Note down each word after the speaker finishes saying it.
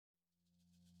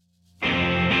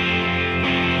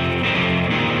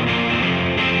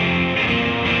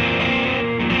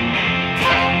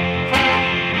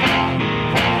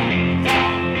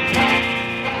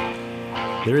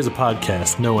Here's a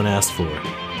podcast no one asked for.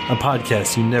 A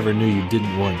podcast you never knew you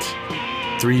didn't want.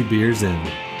 3 beers in.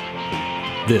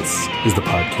 This is the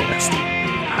podcast.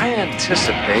 I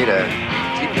anticipate a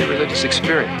deeply religious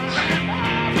experience.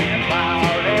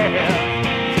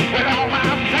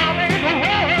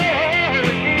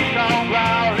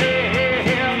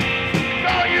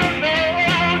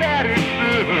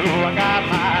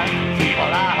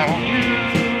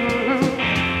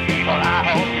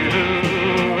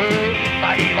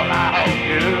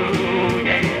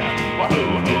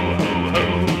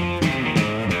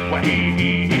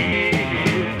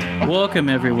 Welcome,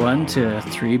 everyone, to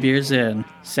 3 Beers In.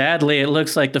 Sadly, it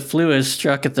looks like the flu has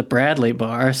struck at the Bradley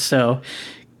Bar, so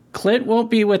Clint won't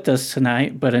be with us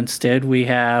tonight, but instead we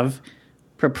have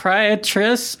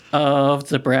proprietress of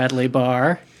the Bradley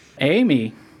Bar,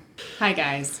 Amy. Hi,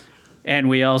 guys. And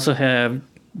we also have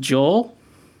Joel.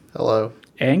 Hello.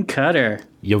 And Cutter.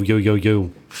 Yo, yo, yo,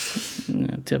 yo.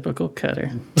 Typical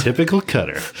Cutter. Typical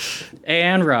Cutter.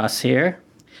 And Ross here.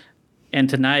 And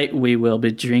tonight we will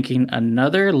be drinking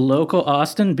another local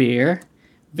Austin beer,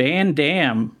 Van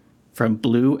Dam from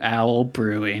Blue Owl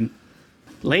Brewing.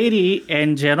 Lady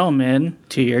and gentlemen,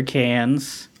 to your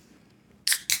cans.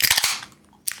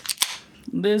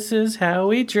 This is how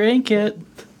we drink it.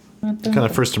 What kind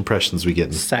of first impressions we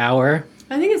getting? Sour.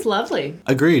 I think it's lovely.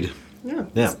 Agreed.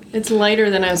 Yeah. It's lighter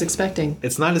than I was expecting.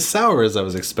 It's not as sour as I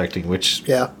was expecting, which...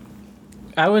 Yeah.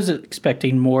 I was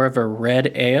expecting more of a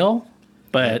red ale,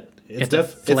 but it's a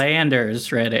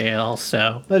Flanders red ale,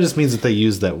 so... That just means that they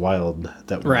use that wild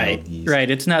Right, yeast. right.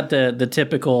 It's not the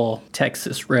typical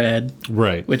Texas red.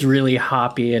 Right. Which really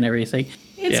hoppy and everything.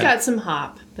 It's got some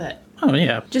hop, but Oh,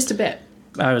 yeah. just a bit.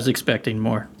 I was expecting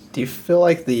more. Do you feel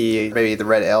like maybe the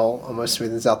red ale almost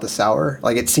smooths out the sour?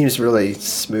 Like it seems really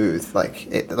smooth, like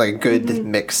a good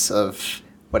mix of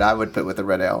what I would put with a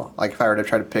red ale. Like if I were to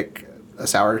try to pick a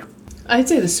sour, I'd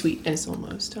say the sweetness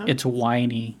almost. Huh? It's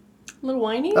whiny, A little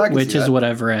whiny? I can which see is that. what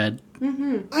I've read.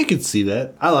 I could see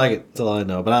that. I like it. That's all I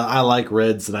know. But I like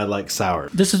reds and I like sour.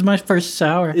 This is my first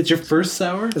sour. It's your first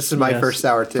sour? This is my Yes, first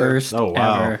sour too. First Oh,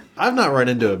 wow. ever. I've not run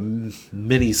into a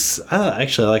mini...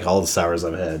 actually, I like all the sours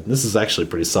I've had. This is actually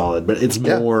pretty solid, but it's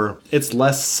it's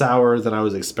less sour than I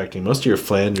was expecting. Most of your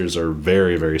Flanders are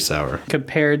very, very sour.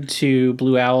 Compared to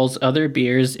Blue Owl's other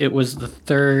beers, it was the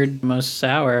third most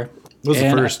sour. What was the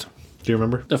And first? Do you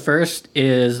remember? The first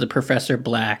is the Professor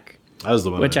Black, That was the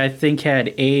one. which I think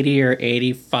had 80 or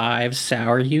 85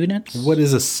 sour units. What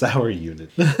is a sour unit?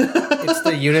 It's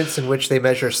the units in which they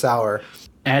measure sour.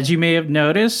 As you may have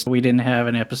noticed, we didn't have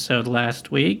an episode last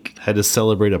week. Had to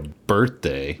celebrate a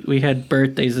birthday. We had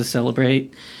birthdays to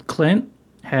celebrate. Clint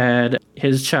had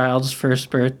his child's first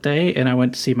birthday, and I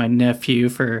went to see my nephew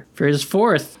for his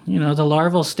fourth, the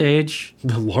larval stage.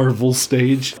 The larval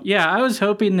stage. Yeah, I was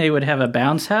hoping they would have a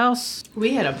bounce house.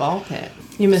 We had a ball pit.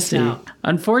 You missed out.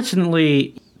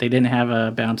 Unfortunately, they didn't have a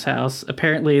bounce house.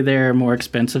 Apparently, they're more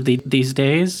expensive these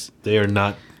days. They're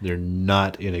not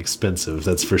inexpensive,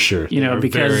 that's for sure. They're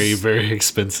because- very, very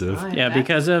expensive. Yeah,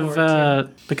 because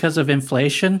of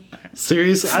inflation.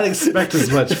 Seriously? I'd expect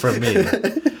as much from me.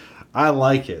 I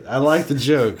like it. I like the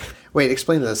joke. Wait,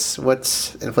 explain this.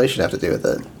 What's inflation have to do with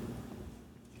it?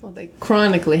 Well, they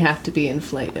chronically have to be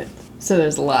inflated. So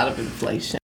there's a lot of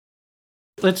inflation.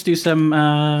 Let's do some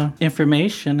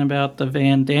information about the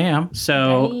Van Dam.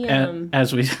 So, Dam.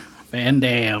 as we Van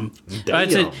Dam,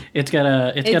 Damn. it's got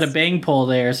a bang pole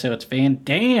there, so it's Van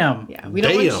Dam. Yeah, we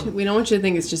don't want you to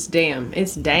think it's just damn.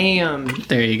 It's damn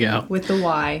There you go. with the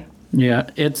Y. Yeah,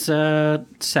 it's a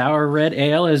sour red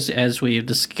ale, as we've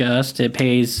discussed. It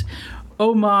pays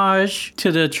homage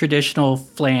to the traditional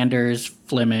Flanders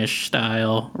Flemish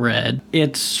style red.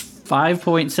 It's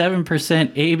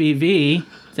 5.7% ABV.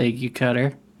 Thank you,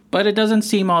 Cutter. But it doesn't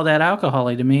seem all that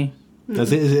alcoholic to me.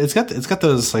 It's got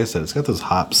those, like I said, it's got those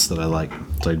hops that I like.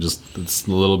 It's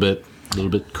a little bit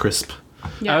crisp.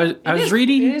 Yeah, I was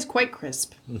reading. It is quite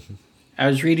crisp. I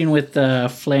was reading with the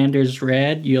Flanders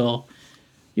red. You'll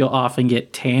often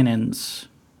get tannins.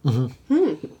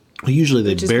 Usually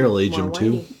they Which is barrel age more them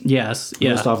too. whiny. Yes,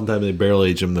 yeah. Most oftentimes they barrel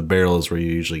age them. The barrel is where you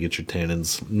usually get your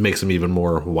tannins. Makes them even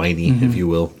more whiny, if you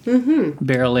will.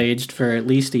 Barrel aged for at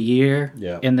least a year.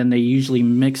 Yeah. And then they usually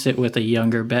mix it with a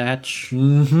younger batch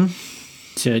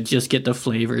to just get the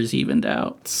flavors evened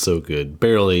out. So good.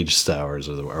 Barrel aged sours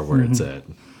are where it's at.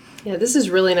 Yeah, this is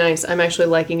really nice. I'm actually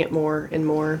liking it more and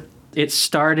more. It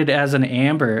started as an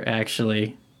amber,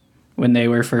 actually, when they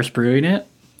were first brewing it.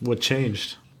 What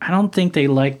changed? I don't think they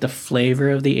liked the flavor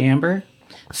of the amber,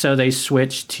 so they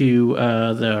switched to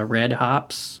the red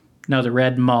hops. No, the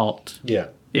red malt. Yeah.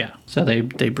 Yeah. So they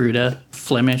brewed a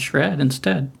Flemish red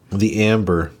instead. The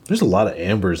amber. There's a lot of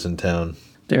ambers in town.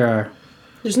 There are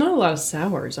There's not a lot of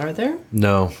sours, are there?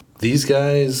 No. These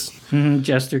guys,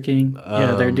 Jester King.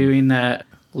 Yeah, they're doing that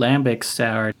Lambic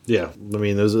sour. yeah. I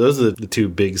mean, those are the two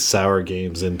big sour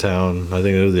games in town. I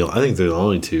think they're the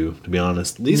only two, to be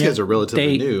honest. These Yeah, guys are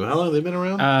relatively they- new. How long have they been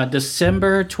around?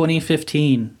 December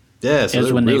 2015 yeah, so is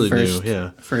they're when really they first new.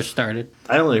 Yeah. first started.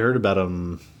 I only heard about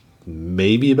them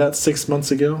maybe about 6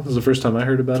 months ago. This was the first time I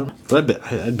heard about them. But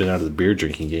I'd been out of the beer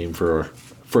drinking game for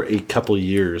a couple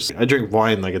years. I drink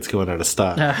wine like it's going out of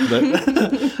stock,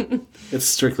 but it's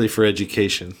strictly for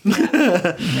education.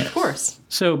 Of course.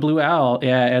 So Blue Owl,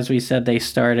 yeah, as we said, they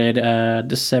started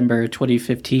December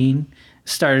 2015.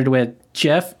 Started with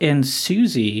Jeff and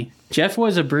Susie. Jeff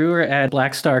was a brewer at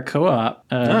Black Star Co-op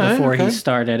before okay. he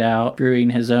started out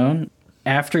brewing his own.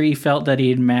 After he felt that he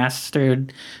had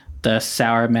mastered the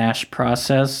sour mash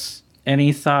process, and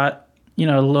he thought,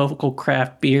 the local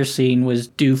craft beer scene was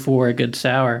due for a good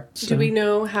sour. So, Do we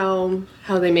know how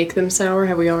they make them sour?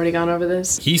 Have we already gone over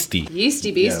this? Yeasty.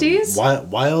 Yeasty beasties?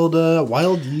 Wild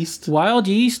yeast. Wild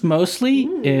yeast mostly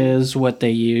is what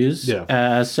they use.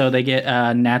 Yeah. So they get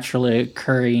naturally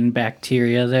occurring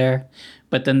bacteria there.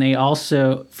 But then they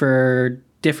also, for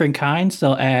different kinds,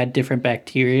 they'll add different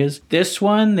bacterias. This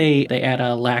one, they add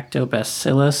a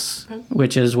lactobacillus,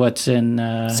 which is what's in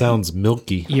Sounds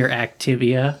milky. your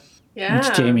Activia, Yeah.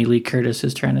 which Jamie Lee Curtis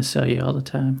is trying to sell you all the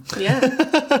time.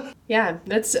 Yeah. Yeah,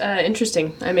 that's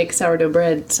interesting. I make sourdough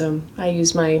bread, so I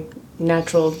use my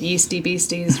natural yeasty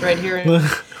beasties right here in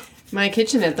my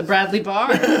kitchen at the Bradley Bar.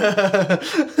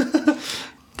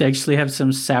 They actually have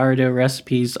some sourdough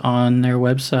recipes on their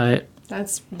website.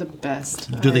 That's the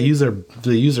best. Do they use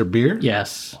their beer?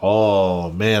 Yes. Oh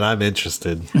man, I'm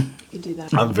interested. You do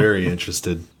that. I'm very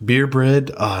interested. Beer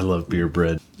bread. Oh, I love beer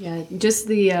bread. Yeah, just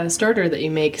the starter that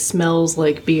you make smells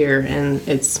like beer, and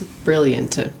it's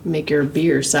brilliant to make your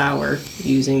beer sour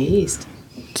using yeast.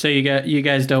 So you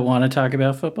guys don't want to talk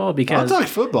about football because I'll talk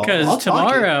football. I'll Because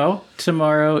talk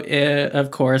tomorrow,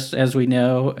 of course, as we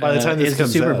know, By the time this is the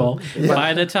comes Super out. Bowl.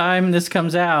 By the time this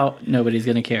comes out, nobody's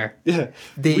gonna care. Yeah.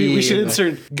 We should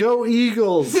insert "Go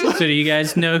Eagles." So do you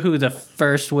guys know who the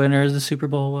first winner of the Super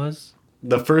Bowl was?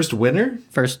 The first winner,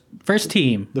 First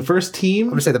team. the first team. I'm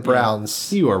gonna say the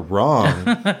Browns, You are wrong.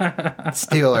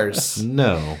 Steelers,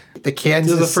 No, the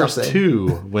Kansas. they're the first something.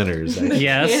 two winners. Actually.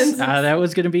 Yes, that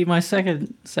was gonna be my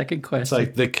second question. It's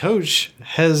like the coach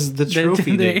has the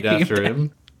trophy named after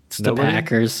him. It's the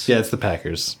Packers. Yeah, it's the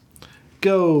Packers.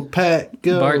 Go Pack,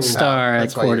 go! Bart Starr at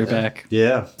that's why you're there. quarterback.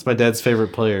 Yeah, it's my dad's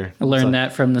favorite player. I learned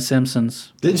that from The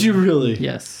Simpsons. Did you really?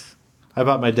 Yes. I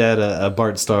bought my dad a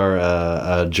Bart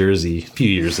Starr jersey a few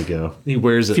years ago. He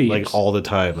wears it Few like years. all the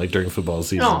time, like during football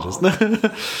season. Aw.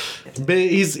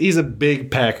 Just he's a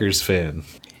big Packers fan.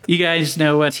 You guys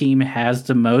know what team has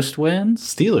the most wins?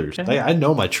 Steelers. I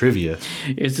know my trivia.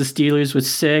 It's the Steelers with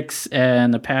 6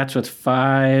 and the Pats with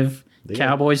 5,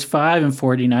 Cowboys 5 and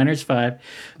 49ers 5.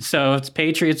 So if the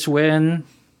Patriots win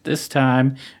this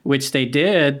time, which they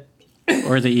did,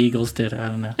 or the Eagles did, I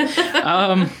don't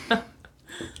know.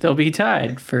 They'll be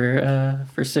tied for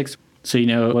 6. So you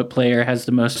know what player has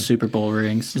the most Super Bowl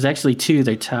rings? There's actually 2.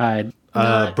 They're tied.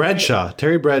 Bradshaw,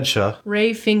 Terry Bradshaw.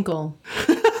 Ray Finkel.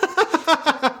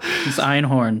 It's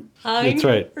Einhorn. That's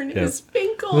right. Her name Yeah. is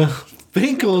Finkel.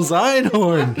 Finkel's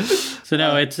Einhorn. So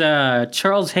no, it's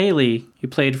Charles Haley, who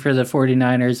played for the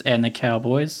 49ers and the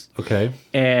Cowboys. Okay.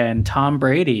 And Tom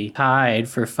Brady tied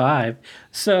for 5.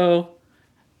 So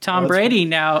Tom Brady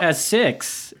now has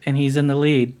 6, and he's in the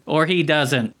lead. Or he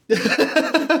doesn't.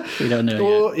 We don't know yet.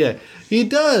 Well, yeah, he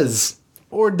does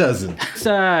or doesn't.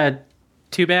 It's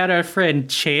too bad our friend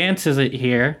Chance isn't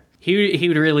here. He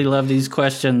would really love these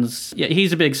questions. Yeah,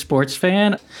 he's a big sports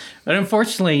fan. But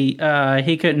unfortunately,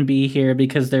 he couldn't be here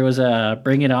because there was a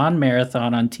Bring It On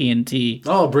marathon on TNT.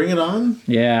 Oh, bring it on.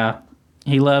 Yeah.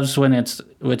 He loves when it's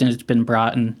been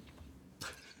brought in.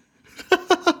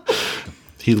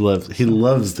 He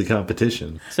loves the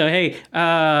competition. So hey,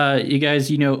 you guys,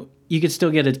 you could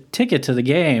still get a ticket to the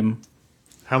game.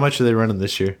 How much are they running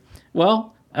this year?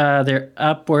 Well, they're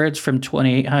upwards from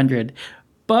 2,800,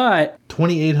 but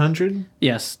 2,800.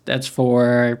 yes, that's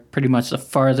for pretty much the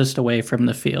farthest away from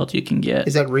the field you can get.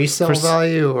 Is that resale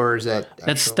value or is that?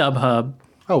 That's actual- StubHub.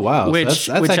 Oh wow, so Which-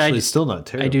 that's which actually still not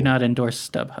terrible. I do not endorse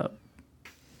StubHub.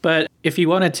 But if you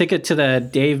want a ticket to the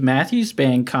Dave Matthews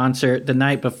Band concert the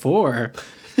night before,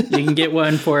 you can get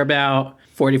one for about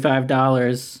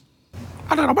 $45.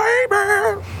 A little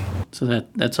baby. So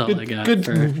that's all I got. Good,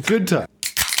 for, good time.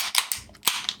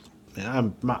 Yeah,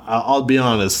 I'll be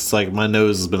honest. It's like my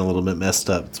nose has been a little bit messed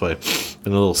up. That's why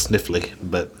and a little sniffly,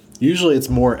 but usually it's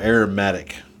more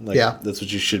aromatic. Like, Yeah. that's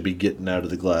what you should be getting out of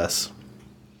the glass.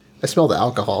 I smell the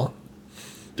alcohol.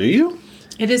 Do you?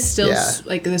 It is still Yeah.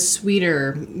 like the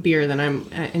sweeter beer than I'm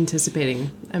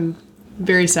anticipating. I'm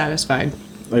very satisfied.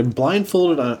 Like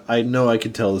blindfolded, I know I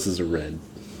could tell this is a red.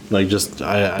 Like just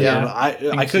I Yeah. don't know. I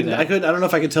can see couldn't that. I don't know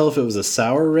if I could tell if it was a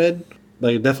sour red. But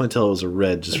I could definitely tell it was a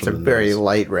red just It's a from the very nose.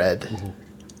 light red,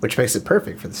 which makes it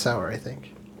perfect for the sour, I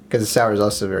think. Because the sour is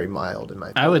also very mild in my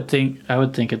opinion. I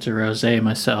would think it's a rosé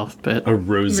myself, but A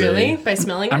rose. Really? By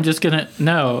smelling I'm it? just gonna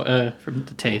from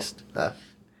the taste.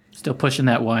 Still pushing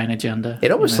that wine agenda.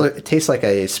 It almost you know? it tastes like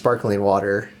a sparkling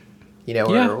water. You know,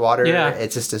 where Yeah, water, yeah.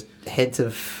 it's just a hint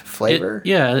of flavor.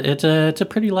 It's a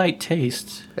pretty light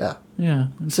taste. Yeah. Yeah,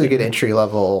 It's a good entry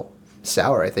level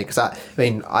sour, I think. Because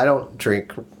I don't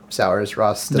drink sours.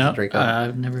 Ross doesn't no, drink them.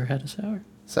 I've never had a sour.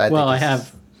 So I Well, I think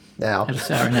have now. had a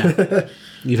sour now.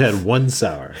 You've had one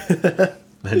sour,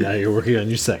 and now you're working on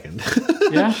your second.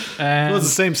 Yeah, Well, it's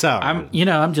the same sour.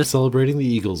 I'm just Celebrating the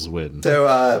Eagles' win.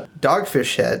 So,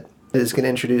 Dogfish Head is going to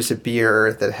introduce a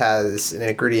beer that has an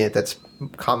ingredient that's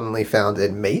commonly found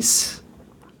in mace.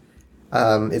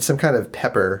 It's some kind of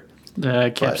pepper.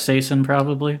 capsaicin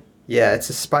probably. Yeah, it's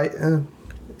a spice.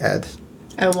 Ed.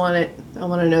 I want it. I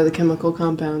want to know the chemical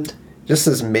compound. Just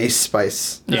as mace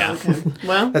spice. Yeah. Oh, okay.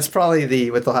 Well, That's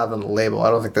probably what they'll have on the label. I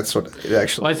don't think that's what it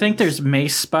actually. Well, I think there's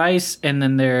mace spice, and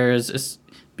then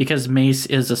because mace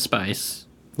is a spice.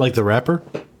 Like the rapper?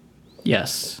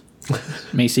 Yes.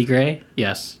 Macy Gray.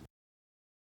 Yes.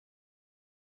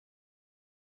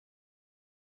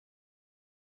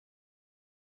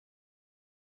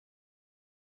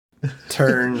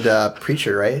 Turned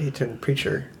preacher, right? He turned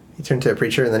preacher. He turned to a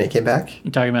preacher and then he came back.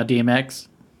 You talking about DMX?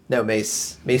 No,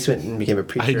 Mace. Mace went and became a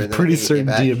preacher. I'm and then pretty he came certain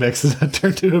back. DMX is not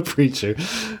turned to a preacher.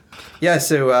 Yeah,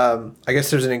 so I guess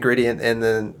there's an ingredient in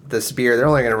this beer. They're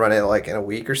only going to run it like in a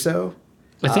week or so.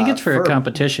 I think it's for a for-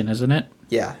 competition, isn't it?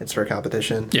 Yeah, it's for a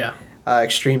competition. Yeah.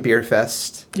 Extreme Beer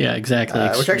Fest, Yeah, exactly.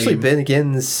 which actually Extreme.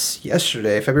 begins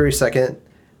yesterday, February 2nd,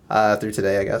 through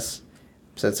today, I guess.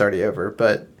 So it's already over.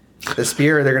 But this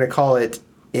beer, they're going to call it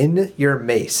In Your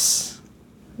Mace.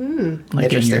 like in your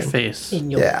Interesting. face,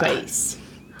 in your Yeah. face.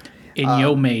 in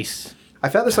your mace. I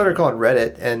found this article on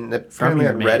Reddit, and apparently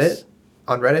your on mace.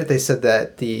 Reddit, they said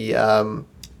that the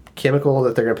chemical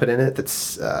that they're going to put in it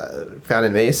that's found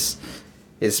in mace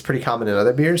is pretty common in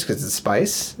other beers because it's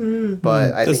spice.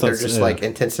 But I think they're That's- just yeah. like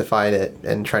intensifying it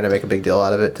and trying to make a big deal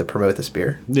out of it to promote this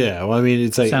beer. Yeah, well, I mean,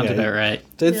 it's like Sounds yeah, about right.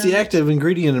 It's the Yeah. active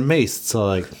ingredient in mace. So,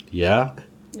 like, yeah,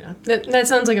 Yeah, that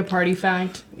sounds like a party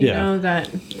fact. You Yeah. know, that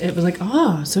it was like,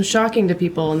 oh, so shocking to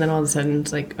people, and then all of a sudden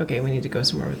it's like, okay, we need to go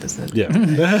somewhere with this then. yeah.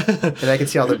 And I can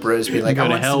see all the bros being like, Go I to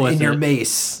want hell some with in your it.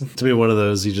 mace. To be one of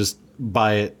those, you just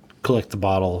buy it, collect the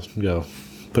bottle, go,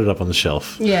 put it up on the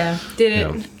shelf. Yeah, did it.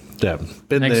 Yeah, yeah.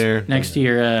 Been Next, there. next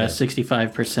year,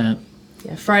 65%.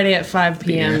 Yeah, Friday at 5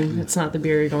 p.m. It's not the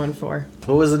beer you're going for.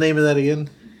 What was the name of that again?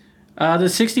 The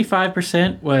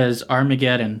 65% was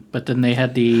Armageddon, but then they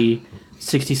had the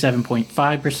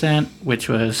 67.5%, which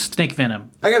was Snake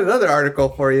Venom. I got another article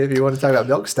for you if you want to talk about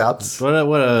milk stouts.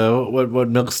 What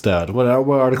milk stout? What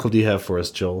article do you have for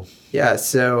us, Joel? Yeah,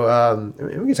 so we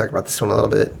can talk about this one a little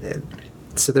bit.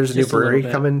 So there's a new Just a little brewery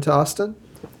bit. coming to Austin.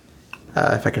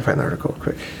 If I can find the article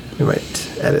quick, we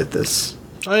might edit this.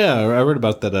 Oh yeah, I read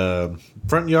about that.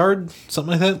 Front Yard,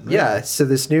 something like that. Yeah, so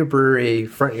this new brewery,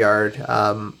 Front Yard,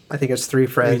 I think it's three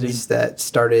friends Amazing. that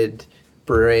started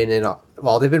brewing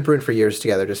they've been brewing for years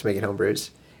together, just making home brews.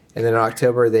 And then in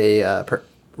October, they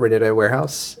rented a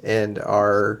warehouse and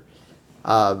are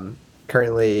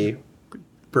currently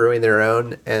brewing their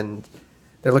own, and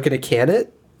they're looking to can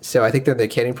it. So I think they're in the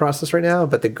canning process right now,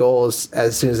 but the goal is,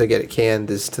 as soon as they get it canned,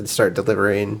 is to start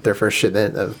delivering their first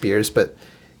shipment of beers. But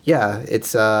yeah,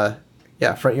 it's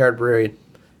Front Yard Brewing.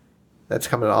 That's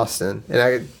coming to Austin,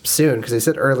 and soon, because they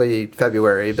said early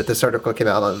February, but this article came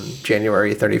out on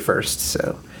January 31st,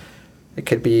 so it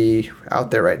could be out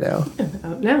there right now.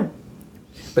 Out now.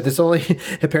 But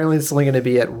apparently it's only going to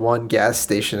be at one gas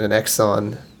station in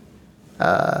Exxon.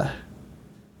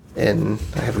 And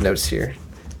I have notes here.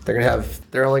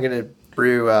 They're only going to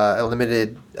brew a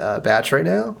limited batch right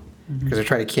now because they're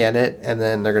trying to can it, and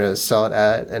then they're going to sell it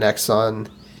at an Exxon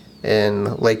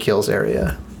in Lake Hills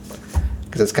area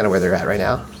because that's kind of where they're at right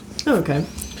now. Oh, okay.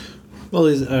 Well,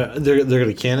 they're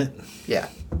gonna can it. Yeah,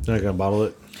 They're not gonna bottle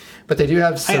it. but they do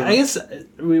have some. I guess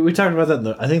we talked about that in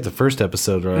I think the first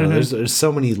episode. Right? There's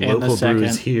so many the local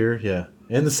breweries second. here. Yeah,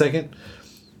 and the second.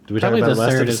 Did we Probably talk the about it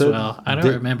last third episode? as well. I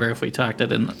don't remember if we talked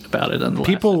about it in the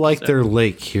People last like episode. their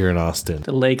lake here in Austin.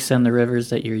 The lakes and the rivers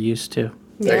that you're used to.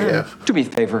 There you Yeah. go. Do me a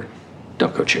favor.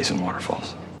 Don't go chasing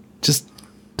waterfalls. Just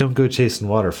don't go chasing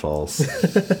waterfalls.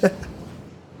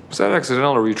 Was that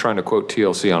accidental, or were you trying to quote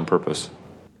TLC on purpose?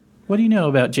 What do you know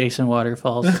about Jason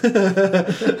Waterfalls?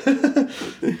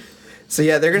 So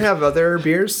yeah, they're gonna have other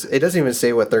beers. It doesn't even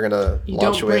say what they're gonna You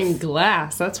launch don't bring with,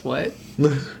 glass, that's what.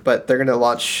 but they're gonna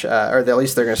launch, or at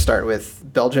least they're gonna start with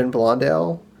Belgian Blonde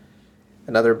Ale,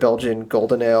 another Belgian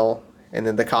Golden Ale, and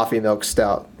then the Coffee Milk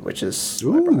Stout, which is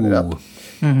I brought it up,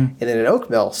 and then an Oak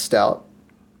Mill Stout.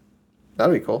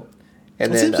 That'd be cool.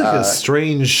 And It then seems like a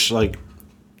strange, like,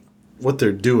 what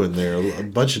they're doing there. A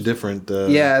bunch of different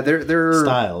yeah, they're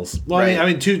styles. Well, Right. I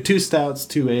mean, two stouts,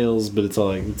 2 ales, but it's all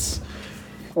like, it's...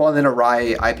 Well, and then a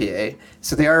rye IPA.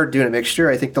 So they are doing a mixture.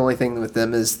 I think the only thing with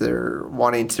them is they're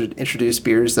wanting to introduce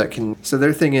beers that can. So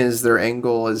their thing is, their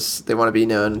angle is they want to be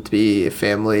known to be a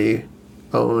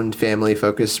family-owned,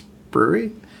 family-focused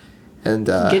brewery. And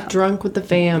Get drunk with the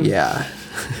fam. yeah,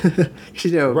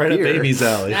 you know, Right beer. up Amy's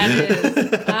alley. That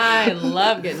is. I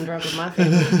love getting drunk with my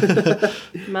family.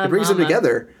 My It brings them mama.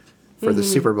 together for the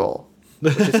Super Bowl,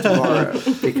 which is tomorrow,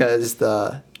 because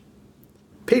the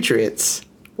Patriots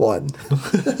won.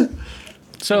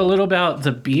 So a little about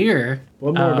the beer.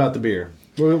 What more about the beer?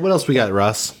 What else we got,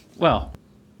 Russ? Well,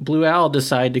 Blue Owl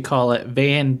decided to call it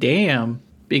Van Dam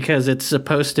because it's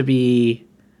supposed to be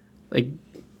like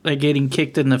getting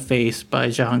kicked in the face by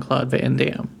Jean-Claude Van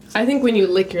Damme. I think when you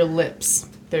lick your lips,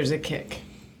 there's a kick.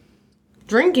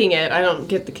 Drinking it, I don't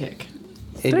get the kick.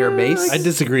 In your mace. I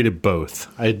disagree to both.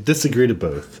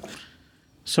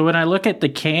 So when I look at the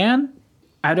can,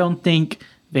 I don't think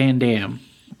Van Damme.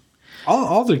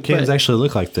 All their cans But- actually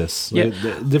look like this. Yeah.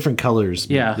 Different colors.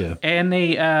 but Yeah. And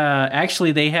they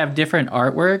they have different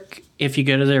artwork. If you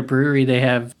go to their brewery, they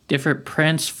have different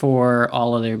prints for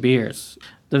all of their beers.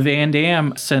 The Van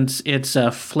Dam, since it's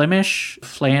a Flemish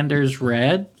Flanders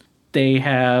red, they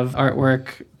have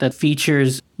artwork that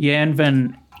features Jan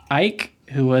van Eyck,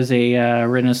 who was a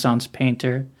Renaissance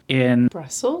painter in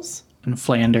Brussels?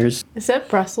 Flanders. Is that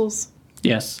Brussels?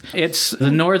 Yes, it's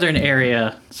the northern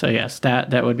area. So yes,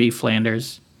 that would be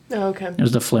Flanders. Oh, okay. It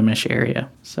was the Flemish area.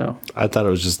 So I thought it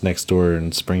was just next door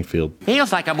in Springfield.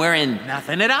 Feels like I'm wearing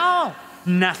nothing at all.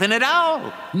 Nothing at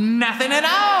all. Nothing at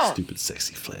all. Stupid,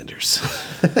 sexy Flanders.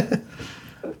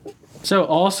 So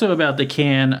also about the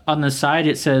can, on the side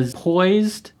it says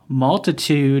poised,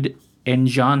 multitude, and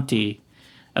jaunty.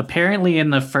 Apparently in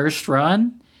the first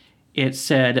run, it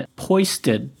said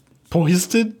poisted.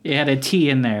 Poisted? It had a T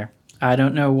in there. I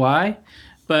don't know why,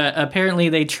 but apparently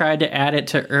they tried to add it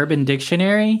to Urban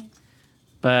Dictionary,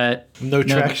 but No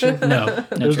traction? no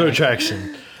There's no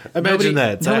traction. Imagine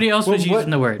that. nobody else was using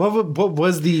the word. What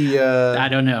was the... I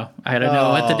don't know. I don't know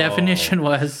what the definition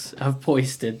was of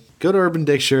poisted. Go to Urban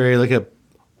Dictionary, look at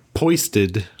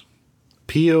poisted.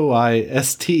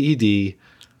 Poisted.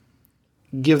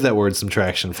 Give that word some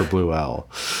traction for Blue Owl.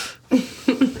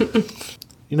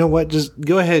 You know what? Just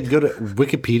go ahead, go to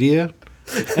Wikipedia,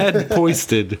 add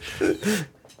poisted.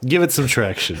 Give it some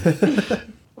traction.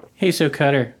 Hey, so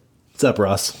Cutter. What's up,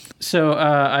 Ross? So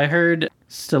I heard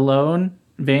Stallone,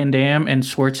 Van Damme, and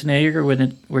Schwarzenegger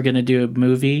were going to do a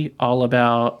movie all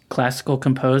about classical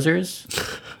composers.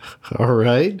 All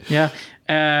right. Yeah.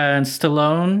 And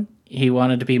Stallone, he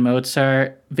wanted to be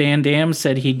Mozart. Van Damme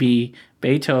said he'd be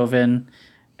Beethoven.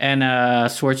 And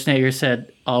Schwarzenegger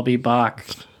said, I'll be Bach.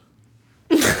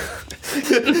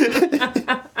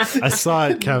 I saw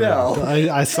it coming. No.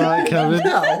 I saw it coming.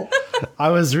 No. I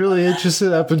was really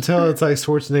interested up until it's like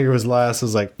Schwarzenegger was last. I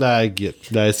was like, I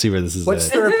see where this is What's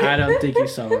at. their I don't think you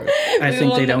saw it. I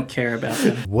think they don't care about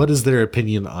them. What is their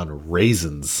opinion on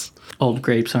raisins? Old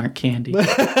grapes aren't candy.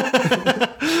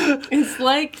 It's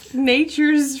like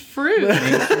nature's fruit.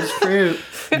 It's fruit.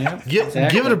 Yeah,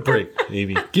 Give it a break,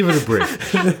 Amy. Give it a break.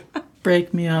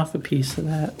 break me off a piece of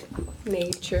that.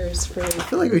 Nature's fruit. I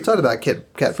feel like we talked about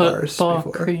Kit Kat bars Football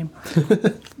before. cream.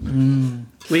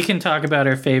 We can talk about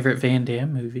our favorite Van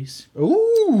Damme movies.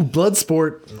 Ooh,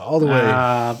 Bloodsport all the way.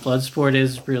 Bloodsport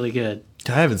is really good.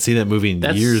 I haven't seen that movie in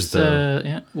years, though.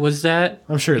 Yeah. Was that?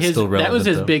 I'm sure it's still That was relevant,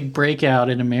 his though. big breakout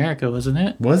in America, wasn't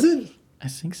it? Was it? I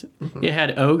think so. It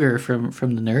had Ogre from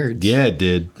the Nerds. Yeah, it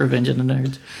did. Revenge of the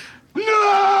Nerds.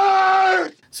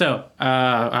 So,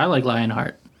 I like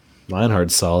Lionheart.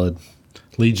 Lionheart's solid.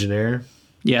 Legionnaire.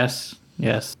 Yes.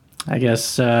 I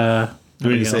guess. Do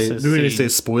we need nobody to else say, has seen-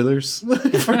 spoilers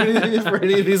for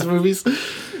any of these movies?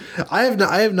 I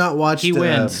have not watched. He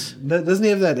wins. Doesn't he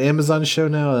have that Amazon show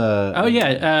now? Oh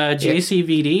yeah,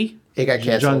 JCVD. It got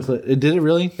canceled. Did it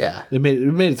really? Yeah. It made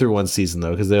it through one season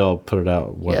though, because they all put it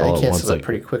out all Yeah, at they once. canceled it Like,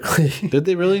 pretty quickly. did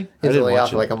they really? It was only out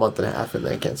for like a month and a half and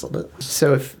they canceled it.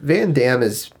 So if Van Damme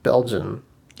is Belgian,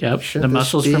 Yep, Shouldn't the this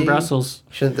muscles from be- Brussels.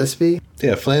 Shouldn't this be?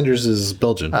 Yeah, Flanders is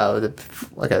Belgian. Oh, the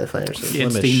Flanders. It's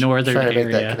Flemish. the northern Trying to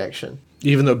make that area. connection.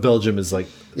 Even though Belgium is like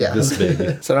Yeah. this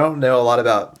big. So I don't know a lot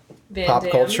about Van pop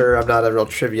Damme. culture. I'm not a real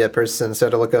trivia person, so I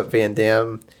had to look up Van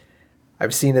Damme.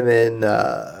 I've seen him in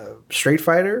Street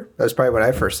Fighter. That was probably when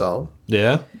I first saw him.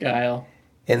 Yeah. Guile.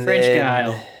 And French then,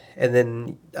 Guile. And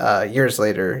then years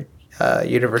later,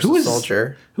 Universal Who is-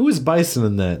 Soldier. Who is Bison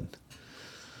in that?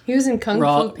 He was in Kung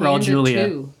Raul- Fu Raul Panda Julia.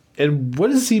 2. And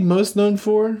what is he most known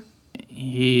for?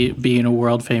 He being a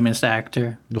world famous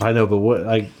actor. I know, but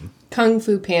what? Kung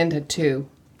Fu Panda 2.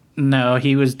 No,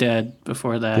 he was dead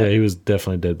before that. Yeah, he was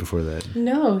definitely dead before that.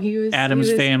 No, he was. Addams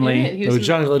he was Family. in it. He No, was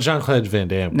Jean-Claude Van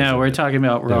Damme. No, we're was talking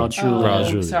about Raul Julia. Raul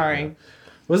Julia. Sorry.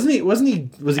 Was he was he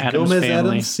Addams Gomez Family.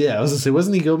 Adams? Yeah, I was gonna say,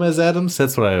 wasn't he Gomez Adams?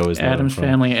 That's what I always know him Adams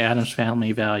from.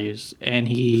 Family Values, and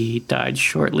he died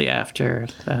shortly after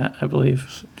that, I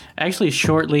believe. Actually,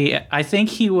 shortly. I think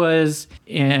he was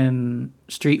in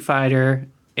Street Fighter,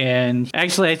 and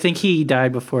actually, I think he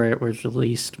died before it was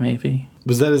released. Maybe.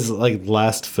 Was that his like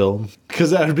last film?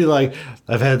 Because that would be like,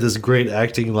 I've had this great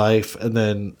acting life, and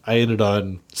then I ended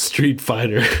on Street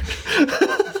Fighter.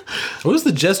 What was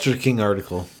the Jester King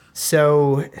article?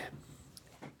 So,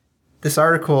 this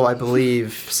article, I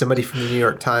believe, somebody from the New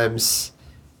York Times.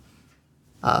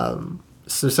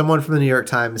 So someone from the New York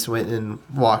Times went and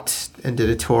walked and did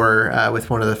a tour with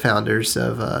one of the founders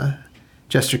of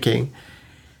Jester King.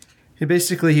 And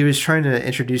basically, he was trying to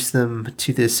introduce them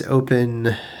to this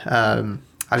open. I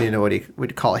don't even know what he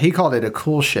would call it. He called it a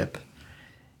cool ship,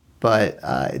 but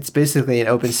it's basically an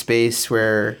open space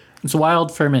where. It's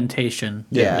wild fermentation.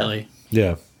 Yeah. Really.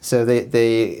 Yeah. So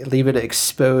they leave it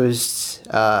exposed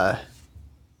to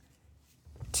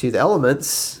the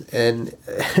elements, and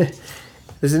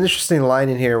there's an interesting line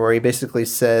in here where he basically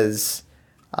says,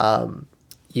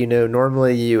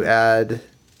 normally you add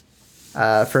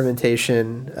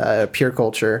fermentation, pure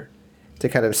culture, to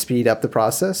kind of speed up the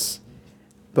process,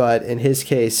 but in his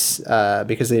case,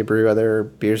 because they brew other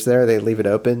beers there, they leave it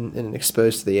open and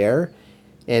exposed to the air,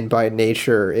 and by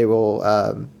nature it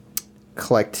will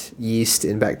collect yeast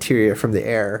and bacteria from the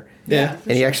air. Yeah.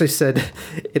 And he actually said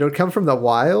it'll come from the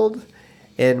wild,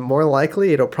 and more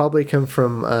likely it'll probably come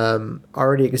from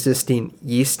already existing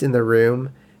yeast in the room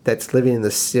that's living in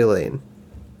the ceiling.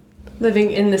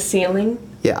 Living in the ceiling.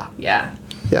 Yeah. Yeah.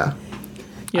 Yeah.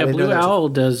 Yeah, didn't know Blue that's a- Owl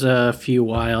does a few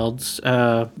wilds,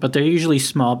 but they're usually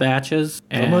small batches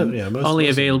and most- only most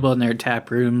of available in their tap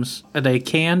rooms. They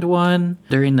canned one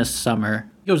during the summer.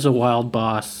 It was a Wild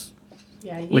Boss,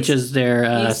 Yeah. which is their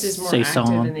yeast is more active in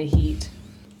saison. the heat.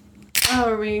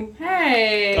 Oh, are we?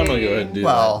 Hey. I'm gonna go ahead and do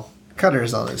Well,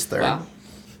 Cutter's on his third. Wow.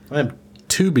 that. I'm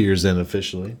 2 beers in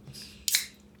officially.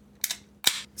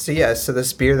 So yeah, so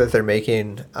this beer that they're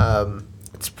making,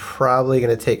 it's probably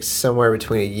going to take somewhere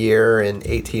between a year and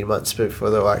 18 months before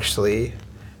they'll actually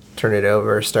turn it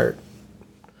over, start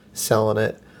selling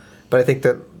it. But I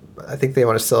think they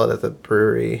want to sell it at the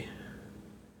brewery.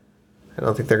 I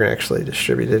don't think they're going to actually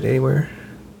distribute it anywhere.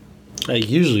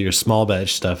 Usually your small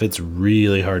batch stuff, it's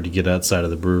really hard to get outside of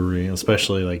the brewery,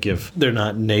 especially like if they're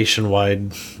not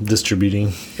nationwide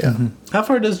distributing. Yeah. How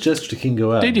far does Jester King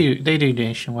go out? They do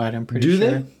nationwide. I'm pretty Do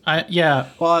sure. they? Yeah.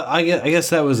 Well, I guess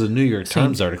that was a New York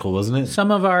Times article, wasn't it? Some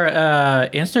of our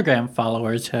Instagram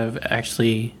followers have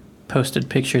actually posted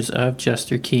pictures of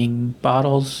Jester King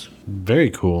bottles.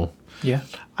 Very cool. Yeah.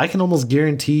 I can almost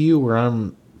guarantee you where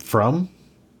I'm from,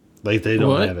 like they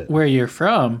don't have it. Where you're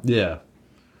from? Yeah.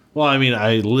 Well, I mean,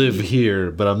 I live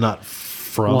here, but I'm not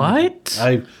from. What?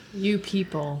 You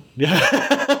people.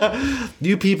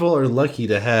 You people are lucky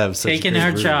to have such Taking great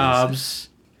our breweries. jobs.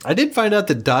 I did find out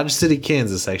that Dodge City,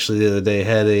 Kansas, actually the other day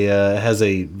has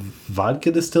a vodka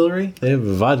distillery. They have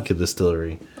a vodka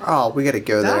distillery. Oh, we got to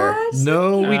go there.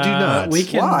 No, we do not. We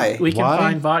can Why? we can Why?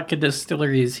 find vodka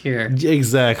distilleries here.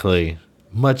 Exactly.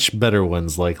 Much better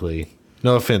ones, likely.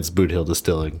 No offense, Boot Hill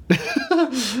Distilling.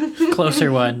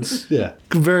 Closer ones. Yeah.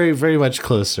 Very, very much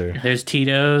closer. There's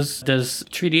Tito's. Does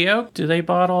Treaty Oak? Do they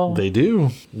bottle? They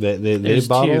do. They There's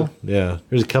bottle. two. Yeah.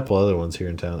 There's a couple other ones here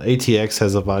in town. ATX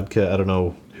has a vodka. I don't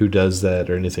know who does that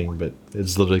or anything, but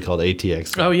it's literally called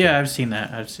ATX. Oh yeah, I've seen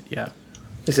that. Yeah.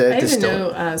 Is it I a even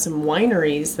distillery? know some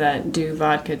wineries that do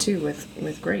vodka too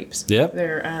with grapes. Yep.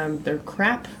 They're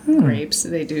crap grapes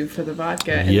they do for the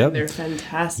vodka, and Yep. they're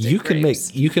fantastic. You can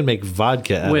grapes. make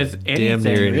vodka out With of damn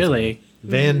near anything, anything. really.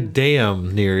 Van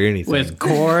Dam near anything. With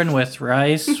corn, with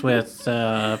rice, with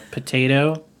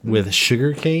potato. With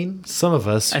sugar cane. Some of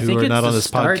us I who think are it's not on the this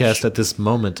starch. podcast at this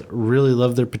moment really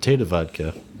love their potato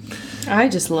vodka. I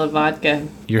just love vodka.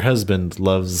 Your husband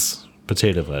loves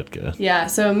Potato vodka. Yeah,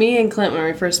 so me and Clint, when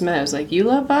we first met, I was like, you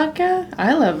love vodka?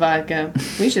 I love vodka.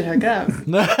 We should hook up.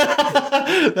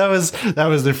 That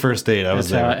was their first date. I was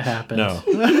That's there. how it happened.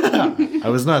 No. I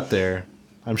was not there.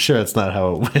 I'm sure that's not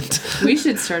how it went. We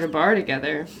should start a bar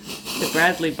together. The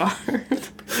Bradley Bar.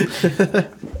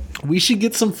 We should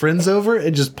get some friends over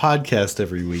and just podcast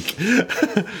every week.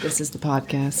 This is the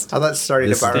podcast. I thought starting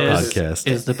This a bar is was the podcast.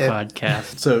 Is the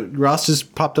podcast. So Ross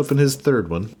just popped up in his third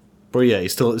one. Oh yeah, you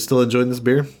still enjoying this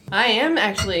beer? I am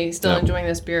actually still Yeah. enjoying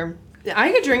this beer.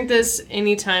 I could drink this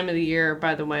any time of the year,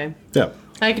 by the way. Yeah.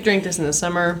 I could drink this in the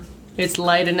summer. It's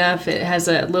light enough. It has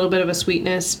a little bit of a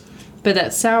sweetness. But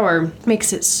that sour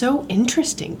makes it so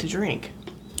interesting to drink.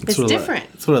 It's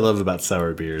different. That's what I love about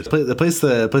sour beers. The place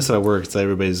that I work, it's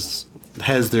everybody's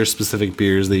has their specific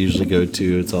beers they usually go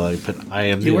to. It's all like, but I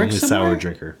am the work only somewhere? sour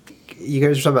drinker. You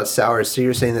guys were talking about sours, so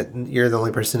you're saying that you're the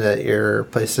only person at your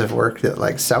place of work that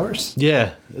likes sours?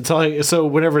 Yeah, it's all like, so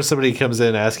whenever somebody comes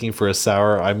in asking for a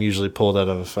sour, I'm usually pulled out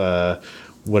of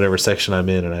whatever section I'm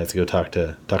in, and I have to go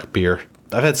talk beer.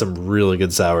 I've had some really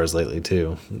good sours lately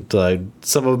too. Like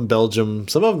some of them Belgium,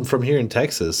 some of them from here in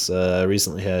Texas. I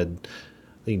recently had,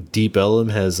 I think Deep Ellum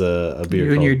has a beer. You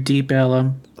and called, your Deep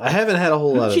Ellum. I haven't had a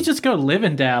whole lot Why don't you of. just go live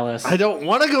in Dallas? I don't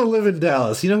want to go live in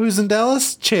Dallas. You know who's in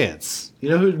Dallas? Chance. You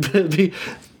know who'd be He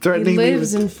threatening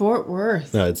lives me? in Fort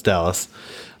Worth. No, it's Dallas.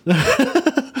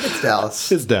 It's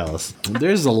Dallas. It's Dallas.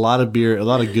 There's a lot of beer, a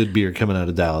lot of good beer coming out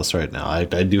of Dallas right now. I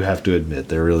do have to admit,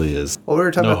 there really is. Well, we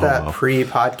were talking No about that homo.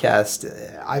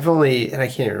 pre-podcast. I've only, and I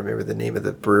can't even remember the name of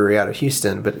the brewery out of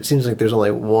Houston, but it seems like there's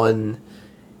only one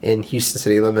in Houston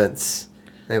city limits.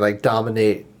 They like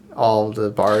dominate all the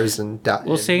bars and.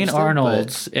 Well, St.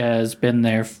 Arnold's has been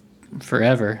there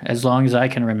forever, as long as I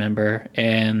can remember,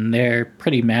 and they're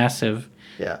pretty massive.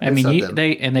 Yeah, I it's mean, not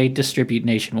them. they distribute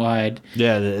nationwide.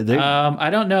 Yeah, they I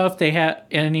don't know if they have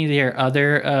any of their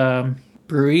other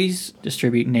breweries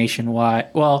distribute nationwide.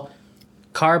 Well,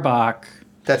 Karbach.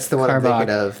 That's the one I'm Karbach.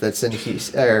 thinking of. That's in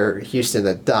Houston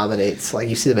that dominates. Like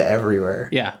you see them everywhere.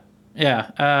 Yeah.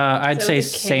 I'd So say the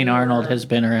K St. Arnold or- has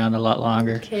been around a lot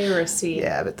longer. K or a C?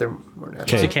 Yeah, but they're more natural.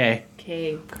 K. It's a K.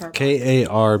 K. Car-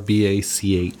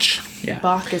 Karbach. Yeah.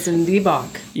 Bach is in the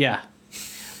Bach. Yeah.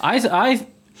 I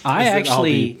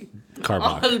actually.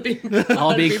 Karbach.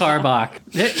 I'll be Karbach.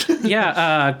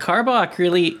 Karbach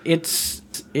really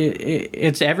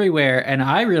it's everywhere, and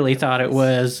I really thought it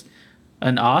was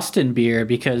an Austin beer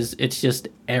because it's just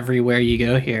everywhere you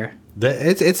go here.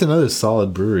 It's another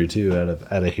solid brewery too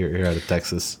out of here out of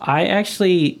Texas. I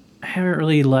actually haven't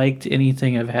really liked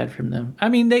anything I've had from them. I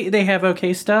mean, they have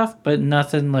okay stuff, but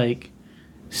nothing like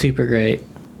super great.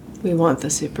 We want the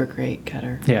super great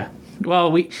Cutter. Yeah.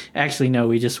 Well, we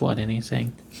just want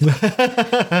anything.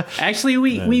 Actually,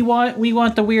 we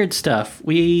want the weird stuff.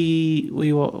 We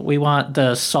want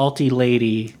the salty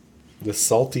lady. The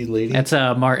salty lady. That's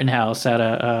a Martin House out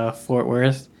of Fort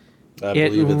Worth. I I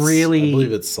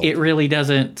believe it's salty. it really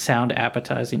doesn't sound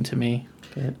appetizing to me.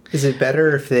 But Is it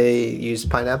better if they use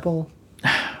pineapple?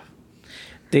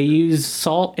 they use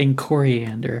salt and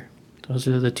coriander. Those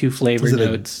are the two flavor Is it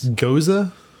notes. a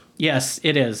Goza? Yes,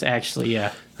 it is actually.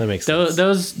 Yeah, That makes sense.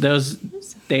 those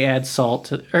they add salt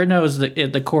to, or no, is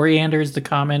the coriander is the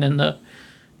common in the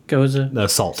goza. No,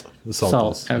 salt. The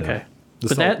salt. is, Okay, yeah. The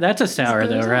but salt. that's a sour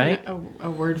though, right? A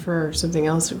word for something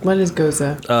else. What is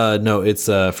Goza? No, it's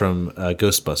from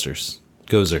Ghostbusters.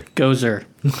 Gozer. Gozer.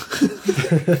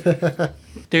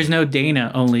 There's no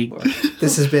Dana, only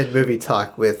This has been Movie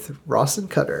Talk with Ross and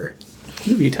Cutter.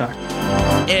 movie talk.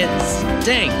 It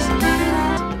stinks.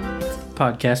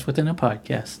 Podcast within a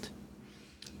podcast.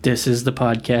 This is the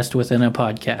podcast within a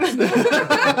podcast.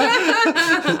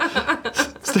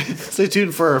 Stay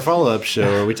tuned for our follow-up show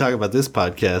where we talk about this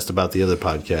podcast about the other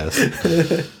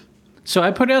podcast. So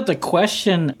I put out the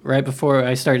question right before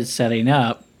I started setting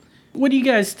up. What do you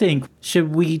guys think?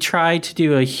 Should we try to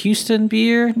do a Houston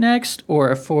beer next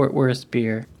or a Fort Worth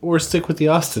beer? Or stick with the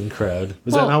Austin crowd.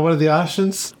 Was Well- that not one of the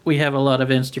options? We have a lot of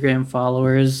Instagram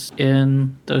followers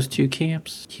in those two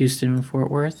camps, Houston and Fort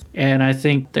Worth. And I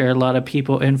think there are a lot of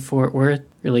people in Fort Worth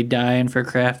really dying for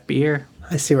craft beer.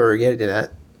 I see where we're getting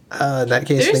at. In that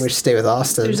case, I think we should stay with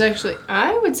Austin. There's actually,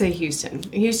 I would say Houston.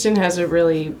 Houston has a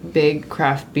really big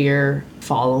craft beer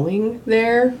following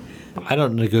there. I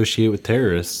don't negotiate with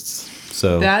terrorists,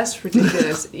 so That's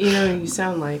ridiculous. You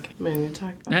sound like, I'm going to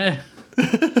talk about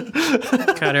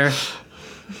Cutter.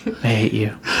 I hate you.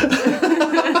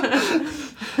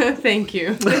 Thank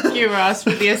you. Thank you, Ross,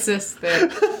 for the assist there.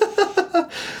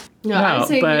 No, I'd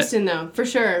say but- Houston, though. For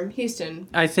sure. Houston.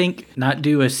 I think not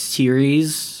do a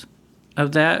series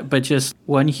of that, but just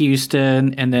one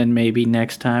Houston, and then maybe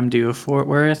next time do a Fort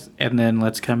Worth, and then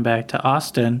let's come back to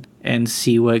Austin and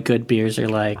see what good beers are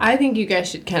like. I think you guys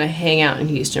should kind of hang out in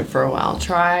Houston for a while.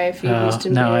 Try a few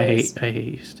Houston no, beers. I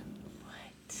hate Houston.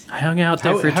 What? I hung out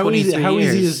there for 23 years. How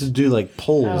easy is it to do like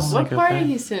polls? What Okay. part of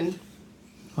Houston?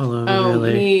 All over,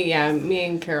 really. Me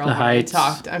and Carol The already Heights.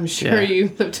 talked. I'm sure Yeah.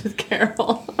 you lived with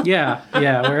Carol. Yeah,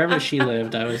 wherever she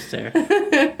lived, I was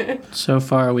there. So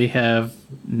far, we have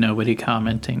nobody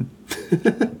commenting.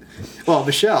 Well,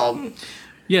 Michelle,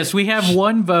 Yes, we have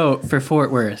one vote for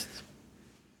Fort Worth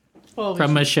Well,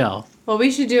 from Michelle.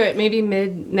 we should do it maybe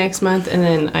mid next month, and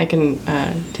then I can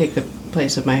take the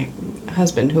place of my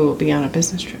husband, who will be on a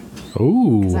business trip.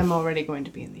 Ooh. I'm already going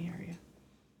to be in the area.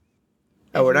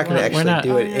 oh, we're not going to We're actually not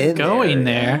do it in going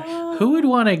there. Who would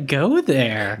want to go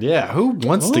there? Yeah, who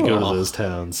wants to go to Oh. those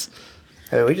towns?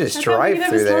 I mean, we just I thought we drive could have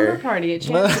through a slumber there. party at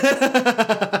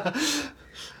Chance's.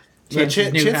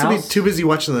 Chance's new Chance will be house? too busy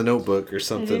watching The Notebook or I didn't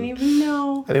something. even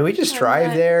know. I mean, we just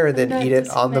drive there and then I'm eat it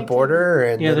on the disconnected. border,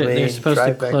 and Yeah, then we they're supposed to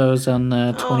drive back. close on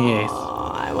the 28th.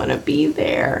 Oh, I want to be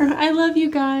there. I love you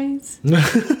guys.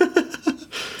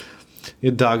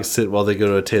 Your dogs sit while they go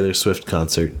to a Taylor Swift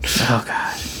concert. Oh,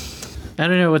 God. I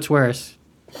don't know what's worse.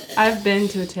 I've been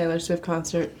to a Taylor Swift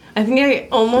concert. I think I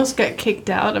almost got kicked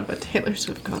out of a Taylor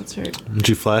Swift concert. Did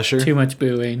you flash her? Too much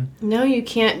booing. No, you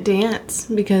can't dance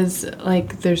because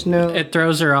there's no. It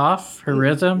throws her off, her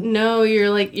rhythm. No,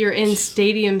 you're in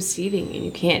stadium seating and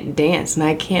you can't dance, and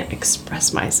I can't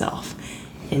express myself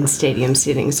in stadium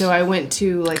seating. So I went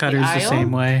to Cutter's the aisle, the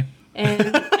same way. and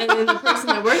then the person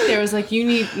that worked there was like, you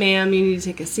need to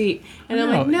take a seat, and I'm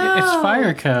like, No, no, it's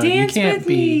fire code. You dance can't with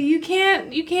be- me.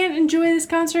 You can't enjoy this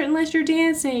concert unless you're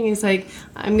dancing. He's like,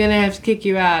 I'm gonna have to kick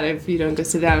you out if you don't go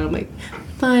sit down. I'm like,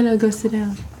 fine, I'll go sit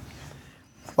down.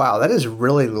 Wow, that is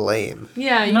really lame.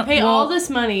 Yeah, you No, pay well- all this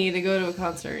money to go to a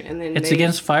concert, and then It's they-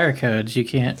 against fire codes. You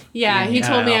can't. Yeah, he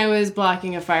told me I was. was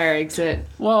blocking a fire exit.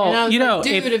 Well, and I was you know, like,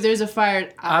 dude, if there's a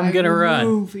fire, I'm gonna run.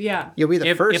 move. Yeah. You'll be the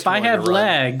If first I one to have run.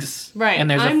 legs, Right, and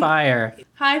there's a I'm- fire,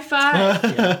 High five.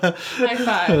 High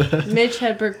five. Mitch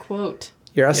Hedberg quote.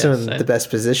 You're also Yes, in I- the best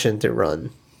position to run.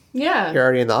 Yeah. You're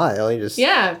already in the aisle. You just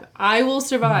Yeah, I will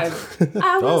survive.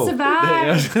 I will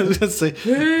survive. I was gonna say,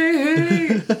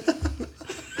 Hey, hey.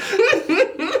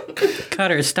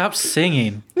 Cutter, stop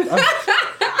singing.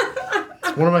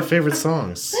 one of my favorite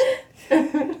songs.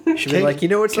 should be like, you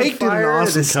know what's on Cake did an fire?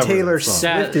 awesome This cover of Taylor that song.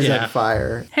 Swift is Yeah. on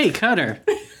fire. Hey, Cutter,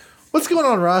 What's going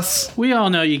on, Russ? we all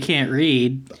know you can't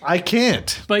read, I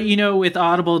can't. but with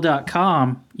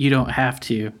Audible.com, you don't have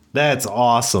to. That's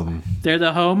awesome. They're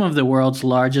the home of the world's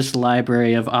largest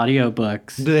library of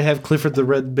audiobooks. Do they have Clifford the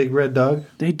big red dog?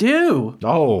 They do.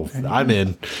 Oh, I'm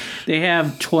in. They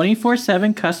have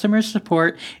 24/7 customer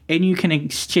support, and you can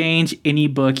exchange any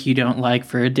book you don't like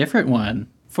for a different one.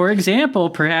 For example,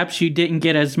 perhaps you didn't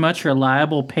get as much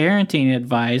reliable parenting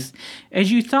advice as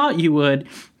you thought you would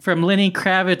from Lenny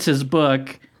Kravitz's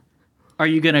book, Are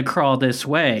You Gonna Crawl This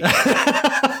Way?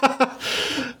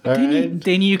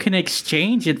 Then you can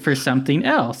exchange it for something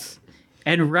else.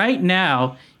 And right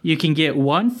now, you can get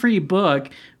one free book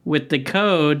with the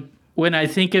code, When I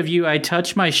Think of You, I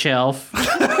Touch My Shelf.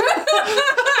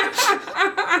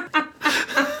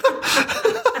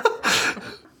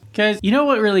 Guys, you know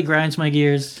what really grinds my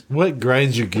gears? What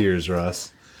grinds your gears,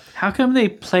 Russ? How come they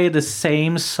play the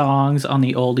same songs on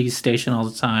the oldies station all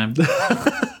the time?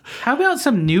 How about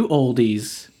some new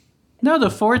oldies? No, the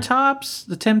Four Tops,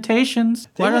 the Temptations.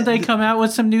 Why don't they come out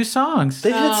with some new songs?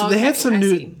 They had okay, I some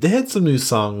new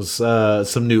songs,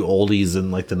 some new oldies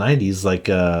in like the 90s, like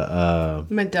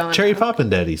Madonna. Cherry Poppin'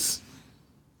 Daddies.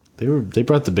 They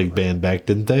brought the big band back,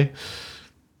 didn't they?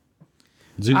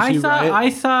 Zoot I Suit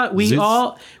Riot? thought we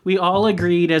Zoots- all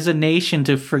agreed as a nation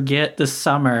to forget the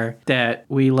summer that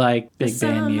we like big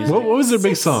band music. What was their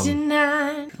big song?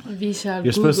 Vishal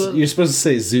You're supposed to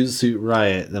say Zoot Suit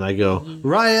Riot, then I go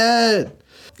Riot.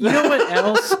 You know what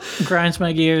else grinds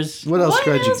my gears? What else What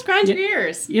grinds you? else grinds your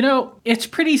ears? It's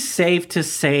pretty safe to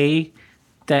say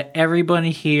that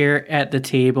everybody here at the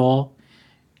table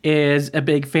is a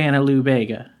big fan of Lou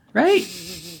Bega, right?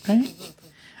 Right?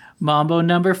 Mambo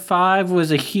number 5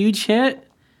 was a huge hit,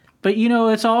 but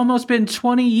it's almost been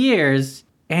 20 years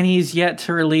and he's yet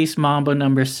to release Mambo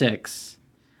number 6.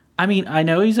 I mean, I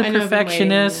know he's a I know, I've been waiting,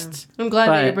 perfectionist. yeah. I'm glad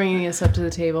that you're but- bringing us up to the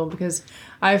table because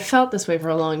I've felt this way for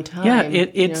a long time. Yeah,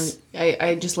 it's-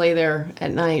 I just lay there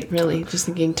at night, really, just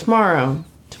thinking tomorrow,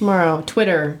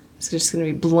 Twitter is just going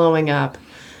to be blowing up.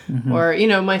 Mm-hmm. Or,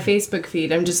 my Facebook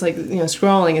feed, I'm just like,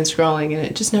 scrolling and scrolling, and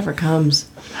it just never comes.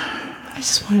 I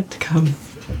just want it to come.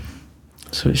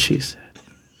 That's what she said.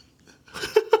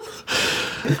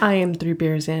 I am 3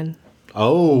 beers in.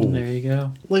 Oh, There you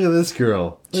go. look at this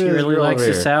girl. She really likes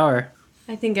the sour.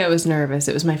 I think I was nervous.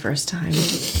 It was my first time.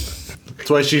 That's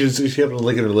why she kept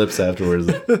licking her lips afterwards.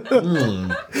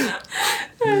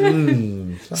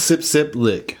 Sip, sip,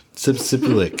 lick. Sip, sip,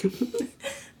 lick.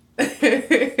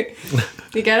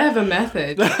 You gotta have a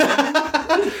method.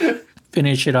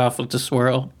 Finish it off with the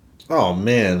swirl. Oh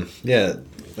man, yeah.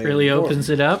 Really opens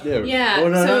it up. Yeah,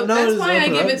 Oh, so that's just why I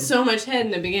open give up. it so much head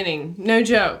in the beginning. No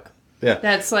joke. Yeah,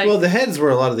 That's like- well, the head's where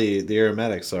a lot of the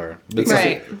aromatics are. But it's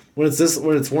Right. when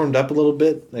it's warmed up a little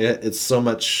bit, it's so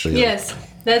much. Yes,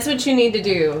 that's what you need to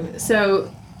do.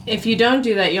 So if you don't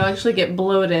do that, you'll actually get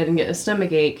bloated and get a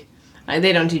stomach ache.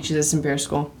 They don't teach you this in beer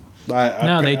school.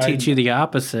 No, they teach you the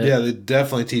opposite. Yeah, they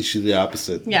definitely teach you the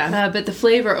opposite. Yeah, but the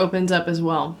flavor opens up as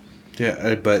well.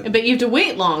 Yeah, but But you have to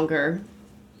wait longer.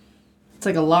 It's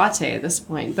like a latte at this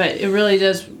point, but it really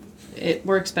does. It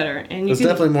works better, and you it's can.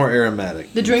 definitely more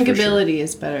aromatic. The for sure. drinkability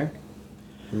is better.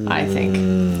 I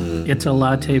think. It's a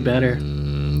latte better.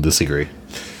 Disagree.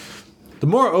 The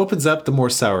more it opens up, the more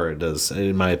sour it does,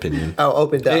 in my opinion. Oh,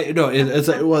 opened up. It's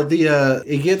like, well,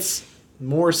 it gets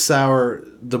more sour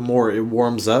the more it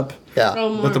warms up. Yeah.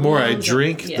 Oh, But the more I warms up.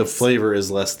 drink, the Yes. flavor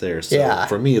is less there. So Yeah.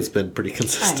 for me, it's been pretty I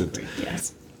consistent. agree.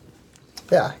 Yes.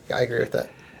 Yeah, I agree with that.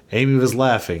 Amy was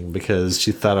laughing because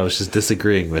she thought I was just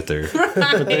disagreeing with her.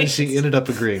 But then she ended up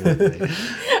agreeing with me.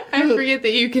 I forget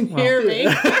that you can hear me.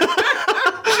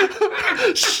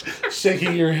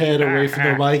 Shaking your head away from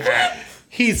the mic.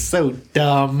 He's so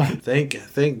dumb.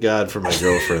 Thank God for my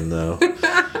girlfriend, though.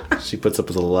 She puts up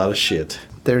with a lot of shit.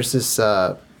 There's this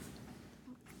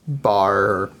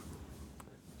bar,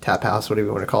 tap house, whatever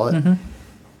you want to call it.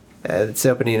 And it's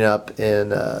opening up in,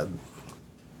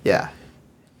 yeah.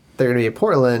 They're going to be in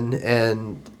Portland,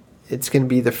 and it's going to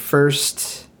be the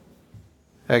first,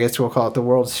 I guess we'll call it the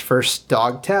world's first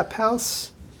dog tap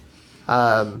house.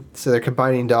 So they're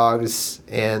combining dogs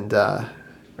and, or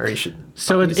you should.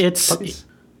 So puppies? it's Puppies?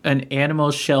 an animal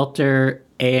shelter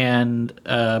and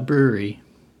a brewery,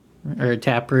 or a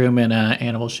tap room and an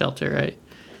animal shelter, right?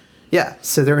 Yeah,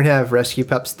 so they're going to have rescue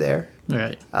pups there.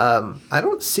 Right. I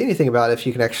don't see anything about if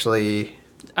you can actually.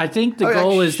 I think the Oh,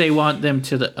 goal actu- is they want them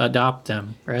to adopt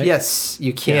them, right? Yes,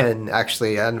 you can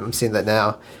actually. I'm seeing that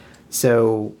now.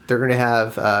 So they're going to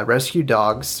have rescue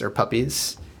dogs or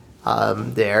puppies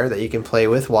there that you can play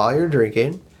with while you're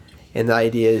drinking, and the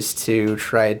idea is to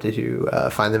try to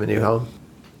find them a new home.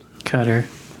 Cutter.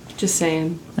 Just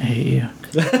saying. I hate you.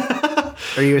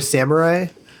 Are you a samurai?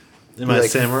 Am You, I a like,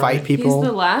 samurai? fight people? He's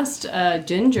the last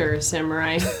ginger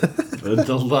samurai.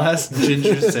 The last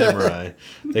ginger samurai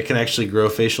that can actually grow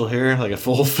facial hair, like a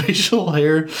full facial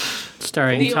hair.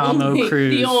 Starring Tom O.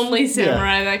 Cruise. The only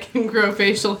samurai that can grow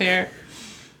facial hair.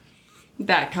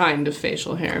 That kind of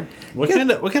facial hair. What kind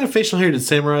of facial hair did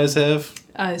samurais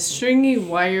have? Stringy,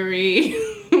 wiry,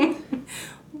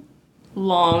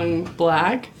 long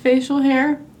black facial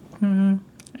hair.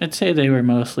 I'd say they were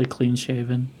mostly clean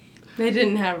shaven. They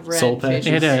didn't have red Soul patch?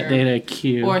 They facial had hair. they had a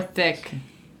cue. Or thick.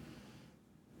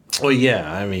 Well,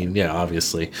 yeah, I mean, yeah,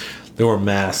 obviously. They wore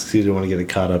masks. You didn't want to get it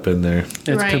caught up in there.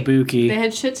 That's kabuki. They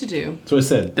had shit to do. That's what I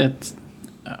said. That's.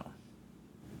 Oh.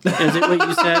 Is it what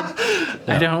you said?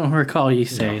 I don't recall you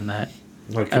saying that.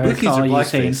 Like, I kabukis recall are you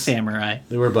saying blackface. samurai.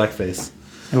 They wear blackface.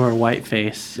 Or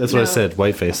whiteface. That's what I No. said,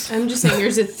 whiteface. I'm just saying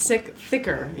yours is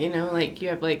thicker, you know? Like, you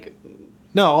have, like...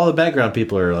 No, all the background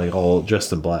people are like all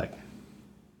dressed in black.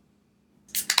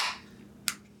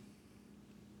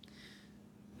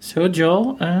 So,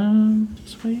 Joel,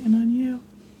 just waiting on you.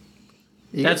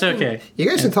 That's okay. You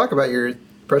guys can talk about your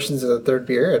impressions of the third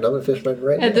beer, and I'm gonna finish mine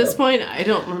right now. At this point, I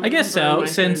don't remember. I guess so. my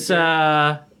Since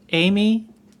favorite. Amy,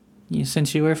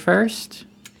 since you were first.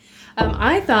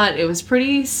 I thought it was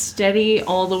pretty steady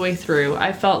all the way through.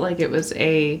 I felt like it was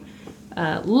a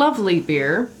lovely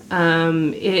beer.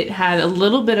 It had a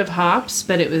little bit of hops,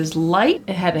 but it was light.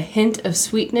 It had a hint of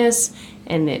sweetness,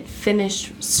 and it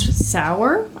finished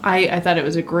sour. I thought it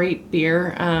was a great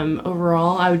beer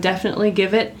overall. I would definitely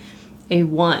give it a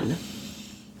 1.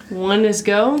 1 is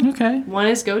go. Okay. 1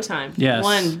 is go time. Yes.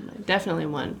 1. Definitely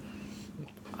 1.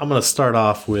 I'm going to start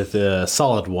off with a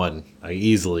solid 1, like,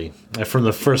 easily. From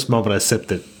the first moment I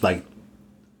sipped it, like,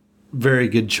 very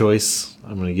good choice.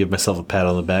 I'm going to give myself a pat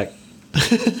on the back.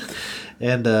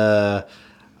 And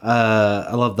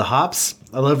I love the hops.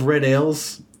 I love red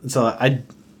ales. So I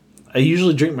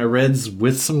usually drink my reds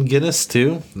with some Guinness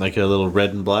too, like a little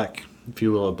red and black if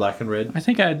you will, a black and red. I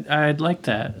think I'd like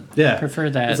that. Yeah, I prefer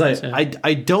that. It's like to-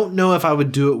 I don't know if I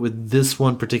would do it with this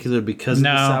one particular because of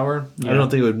the No. sour. Yeah. I don't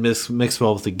think it would mix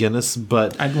well with the Guinness,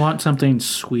 but I'd want something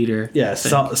sweeter. yeah, I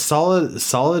think.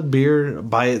 solid beer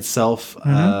by itself.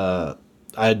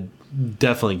 I'd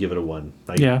definitely give it a 1.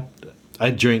 Like, Yeah.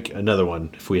 I'd drink another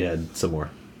one if we had some more.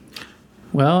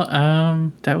 Well,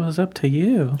 that was up to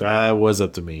you. That was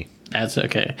up to me. That's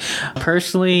okay.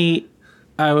 Personally,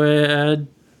 I would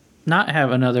not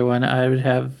have another one. I would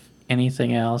have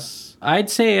anything else. I'd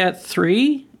say at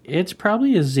 3, it's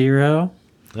probably a 0. All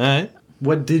right.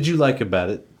 What did you like about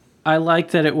it? I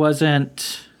like that it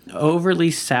wasn't overly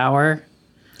sour,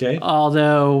 Okay.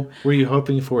 although Were you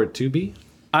hoping for it to be?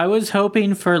 I was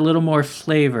hoping for a little more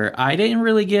flavor. I didn't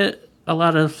really get a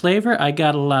lot of flavor. I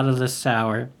got a lot of the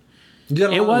sour. You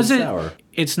got a It lot of wasn't. sour.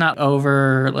 It's not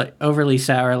overly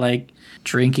sour like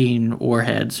drinking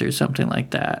Warheads or something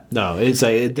like that. No, it's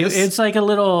like It's like a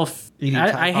little. Eating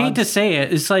I hate to tampons? say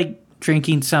it. It's like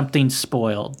drinking something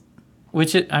spoiled,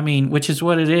 which is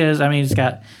what it is. I mean, it's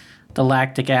got the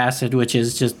lactic acid, which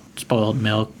is just spoiled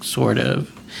milk, sort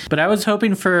of. But I was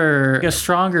hoping for a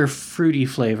stronger fruity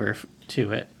flavor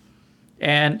to it.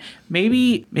 And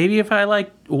maybe if I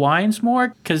like wines more,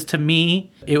 because to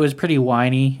me it was pretty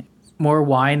winey, more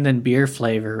wine than beer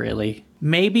flavor, really.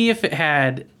 Maybe if it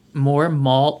had more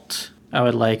malt, I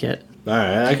would like it. all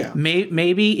right. I got.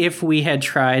 Maybe if we had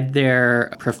tried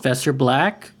their Professor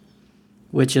Black,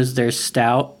 which is their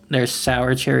stout, their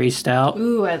sour cherry stout.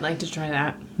 Ooh, I'd like to try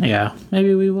that. Yeah,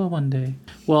 maybe we will one day.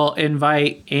 We'll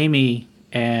invite Amy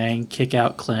and kick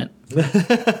out Clint for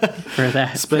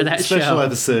that Special show.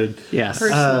 episode. Yes.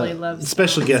 Personally love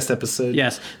Special guest episode.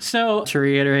 Yes. So to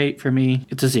reiterate, for me,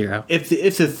 it's a 0. If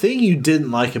the thing you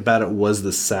didn't like about it was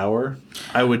the sour,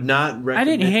 I would not recommend.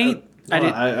 I didn't hate.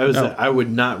 I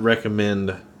would not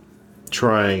recommend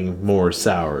trying more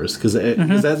sours because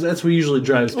that's what usually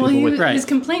drives people. Well, with Right. his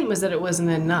complaint was that it wasn't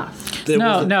enough. It No,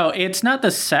 wasn't- no, it's not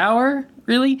the sour,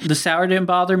 really. The sour didn't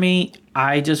bother me.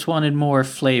 I just wanted more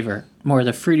flavor, more of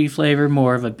the fruity flavor,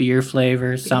 more of a beer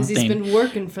flavor, Because something. he's been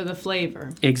working for the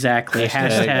flavor. Exactly.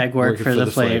 Hashtag work for the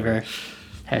flavor.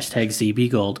 Hashtag ZB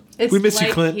Gold. It's We miss you,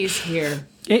 like Clint. he's here.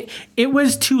 It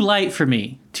was too light for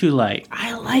me. Too light.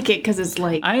 I like it because it's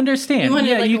light. I understand. You wanted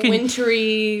yeah, like you a can.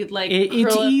 wintry, like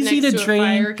It's curl up easy next to to a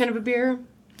drain. fire kind of a beer.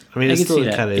 I mean, I it's can see still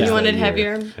that. kind of. Yeah. You wanted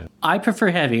heavier? I prefer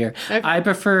heavier. Okay. I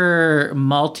prefer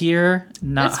maltier,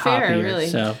 not That's fair, hoppier. really.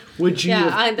 So Would you?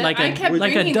 Yeah, like a- I kept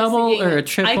like a drinking this double thinking or a I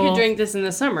triple? could drink this in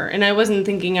the summer, and I wasn't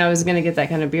thinking I was going to get that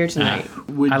kind of beer tonight.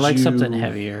 would I like you- something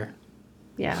heavier.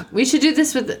 Yeah, we should do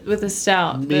this with a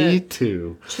stout. Me The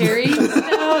too. cherry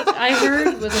stout I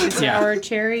heard was like a Yeah. sour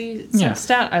cherry Yeah.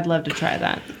 stout. I'd love to try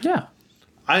that. Yeah.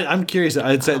 I'm curious.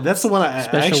 I'd say that's the one I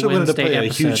Special actually wanted to Wednesday play a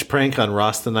episode. huge prank on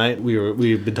Ross tonight.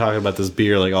 We've been talking about this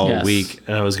beer like all Yes. week,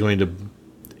 and I was going to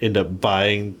end up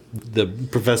buying the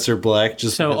Professor Black.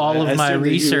 Just So because all I of my assumed that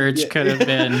you- research yeah. could have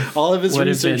been. All of his would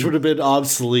have research been- would have been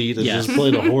obsolete and Yes. just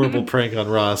played a horrible prank on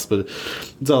Ross. But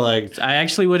it's all like I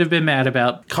actually would have been mad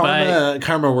about. But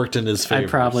karma worked in his favor. I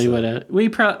probably so- would have.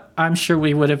 I'm sure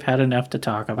we would have had enough to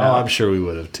talk Oh, about. I'm sure we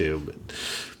would have too. But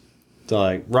it's all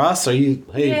like Ross, are you?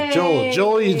 Hey, Yay.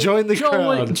 Joel, you joined the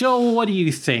crowd. Joel, what do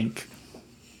you think?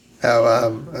 Oh,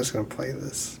 I was gonna play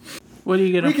this. What are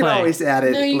you gonna We can play? always add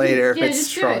it No, you can- later yeah, if it's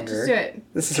just do it, stronger. just do it.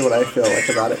 This is what I feel like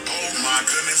about it. Oh my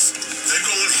goodness, they're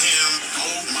going ham.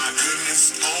 Oh my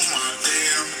goodness, oh my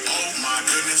damn, oh my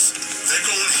goodness, they're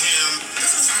going ham.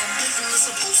 This is how bacon is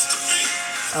supposed to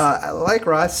be. Like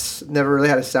Ross, never really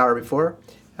had a sour before.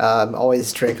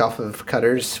 Always drank off of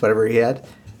Cutters, whatever he had,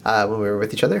 when we were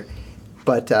with each other.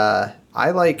 But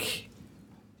I like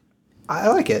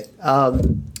it.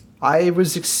 I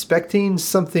was expecting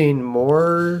something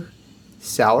more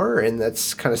sour, and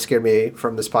that's kind of scared me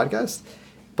from this podcast.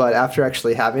 But after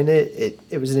actually having it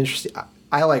was an interesting.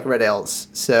 I like red ales,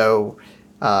 so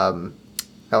I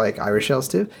like Irish ales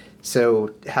too.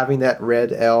 So having that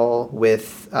red ale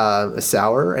with a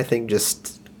sour, I think,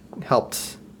 just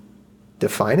helped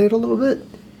define it a little bit,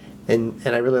 and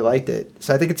I really liked it.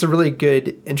 So I think it's a really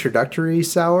good introductory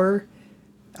sour.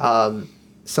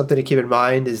 Something to keep in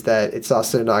mind is that it's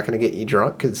also not going to get you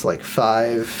drunk because it's like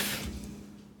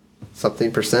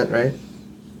 5% right?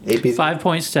 ABV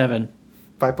 5.7.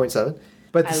 5.7.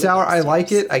 But the I love sour, I sours.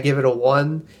 like it. I give it a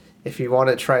 1. If you want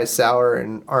to try a sour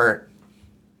and aren't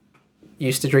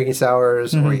used to drinking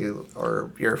sours,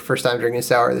 or your first time drinking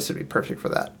sour, this would be perfect for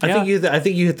that. I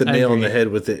think you hit the I nail on the agree. head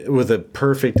with a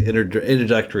perfect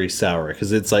introductory sour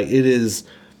because it's like it is.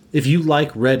 If you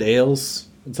like red ales,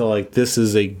 it's all like this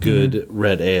is a good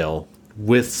red ale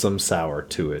with some sour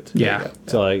to it. Yeah.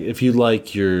 So like if you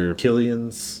like your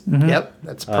Killian's, Yep,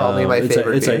 that's probably my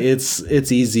favorite beer.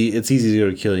 it's easy. It's easy to go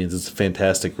to Killian's. It's a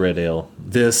fantastic red ale.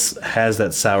 This has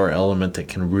that sour element that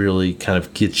can really kind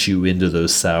of get you into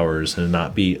those sours and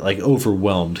not be like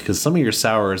overwhelmed, because some of your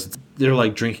sours, they're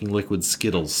like drinking liquid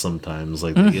Skittles sometimes.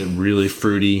 Like they get really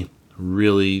fruity,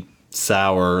 really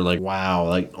sour, like wow,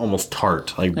 like almost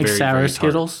tart, like Like very, sour very tart.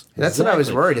 Skittles? That's what I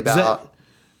was worried about.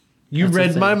 You That's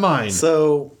read the my thing. mind.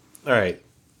 So, all right,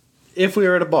 if we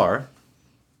were at a bar,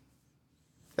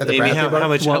 At the Amy, Bradley bar? how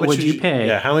much? What how much would you pay?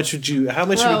 Yeah, how much would you? How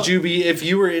much Well- would you be if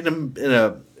you were in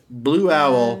a Blue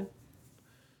Owl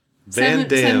Van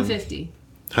Dam? $7.50.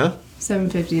 Huh?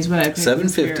 $7.50 is what I paid. for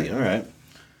this beer. $7.50. All right.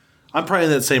 I'm probably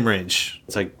in that same range.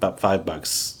 It's like about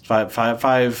 $5.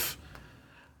 Five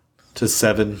to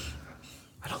 $7.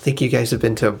 I don't think you guys have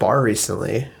been to a bar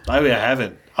recently. I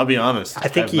haven't. I'll be honest. I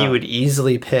think have you not. would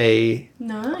easily pay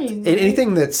Nine.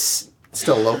 anything that's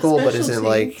still local but isn't Specialty.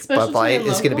 like Bud Specialty Light and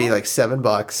is going to be local? like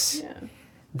 $7. Yeah.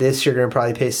 This you're going to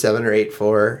probably pay 7 or 8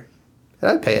 for.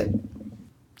 And I'd pay it.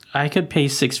 I could pay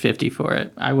 $6.50 for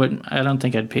it. I wouldn't. I don't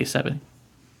think I'd pay $7.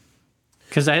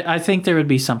 Because I think there would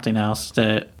be something else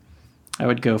that I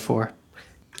would go for.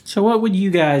 So what would you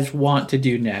guys want to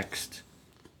do next?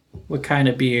 What kind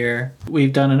of beer?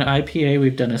 We've done an IPA.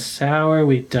 We've done a sour.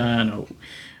 We've done a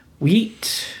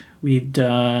wheat. We've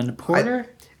done a porter.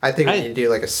 I think we need to do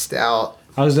like a stout.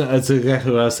 That's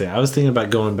exactly what I was saying. I was thinking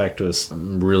about going back to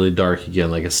really dark again,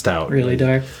 like a stout. Really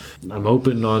dark. I'm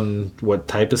open on what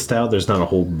type of stout. There's not a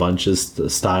whole bunch of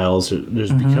styles.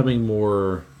 There's becoming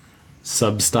more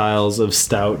sub-styles of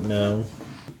stout now.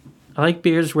 I like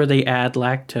beers where they add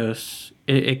lactose.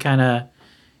 It kind of,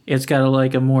 it's got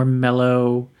like a more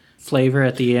mellow flavor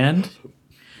at the end.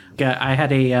 I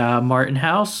had a Martin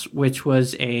House, which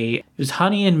was it was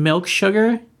honey and milk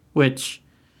sugar, which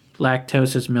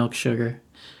lactose is milk sugar.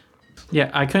 Yeah,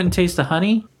 I couldn't taste the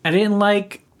honey. I didn't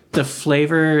like the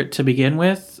flavor to begin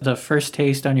with, the first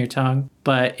taste on your tongue,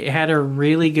 but it had a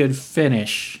really good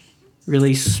finish.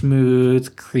 Really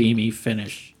smooth, creamy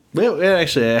finish. Well,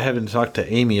 actually, I haven't talked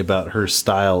to Amy about her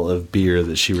style of beer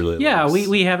that she really Yeah, likes.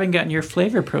 we haven't gotten your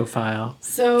flavor profile.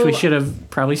 So We should have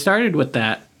probably started with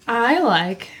that. I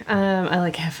like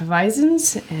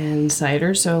Hefeweizens and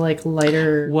cider, so like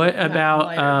lighter. What not about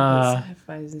lighter,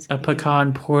 because Hefeweizens a can be-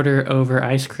 pecan porter over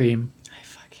ice cream? I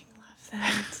fucking love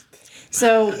that.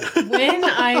 So when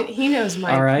he knows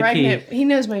my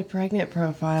pregnant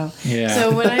profile. Yeah.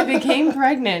 So when I became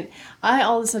pregnant, I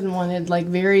all of a sudden wanted like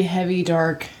very heavy,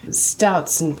 dark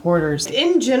stouts and porters.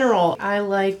 In general, I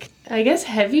like, I guess,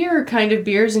 heavier kind of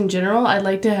beers in general. I'd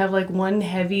like to have like one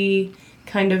heavy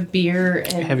kind of beer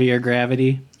and Heavier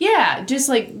gravity. yeah, just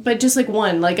like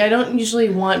one. Like I don't usually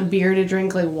want beer to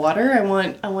drink like water. I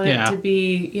want Yeah. it to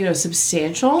be,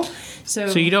 substantial. So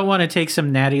So you don't want to take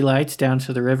some natty lights down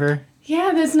to the river?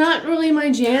 yeah, that's not really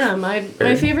my jam. My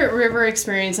favorite river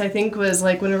experience, I think, was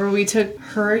like whenever we took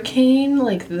Hurricane,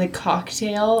 like the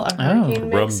cocktail, a Hurricane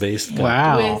mix Rum-based.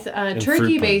 Wow. with And turkey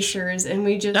fruit punch. basters, and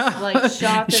we just like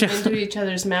shot them into each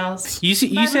other's mouths. You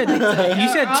said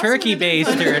awesome turkey to do.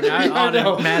 baster, and I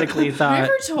automatically thought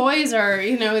River toys are,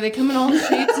 they come in all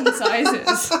shapes and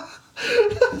sizes.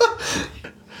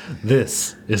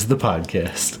 This is the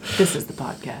podcast. This is the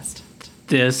podcast.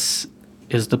 this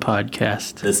is the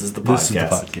podcast. This is the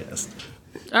podcast.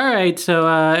 All right, so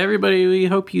everybody, we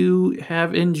hope you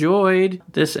have enjoyed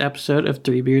this episode of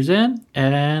 3 Beers In.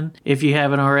 And if you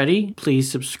haven't already, please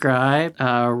subscribe,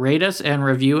 rate us, and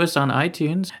review us on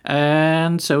iTunes.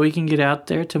 And so we can get out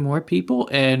there to more people,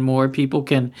 and more people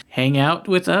can hang out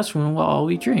with us while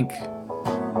we drink.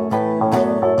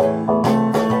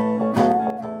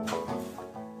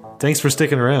 Thanks for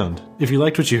sticking around. If you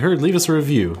liked what you heard, leave us a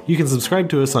review. You can subscribe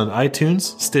to us on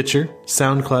iTunes, Stitcher,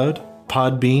 SoundCloud,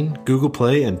 Podbean, Google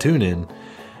Play, and TuneIn.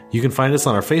 You can find us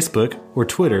on our Facebook or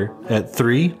Twitter at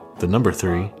 3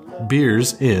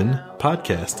 Beers In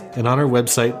Podcast, and on our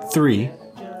website 3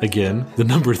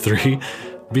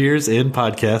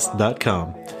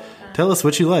 beersinpodcast.com. Tell us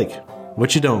what you like,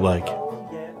 what you don't like.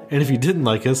 And if you didn't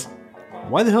like us,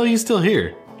 why the hell are you still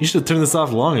here? You should have turned this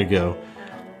off long ago.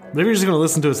 But if you're just going to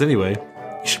listen to us anyway,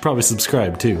 you should probably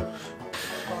subscribe too.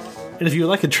 And if you would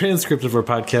like a transcript of our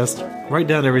podcast, write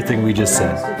down everything we just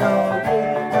said.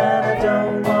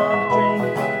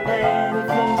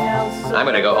 I'm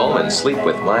gonna go home and sleep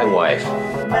with my wife.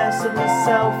 Messing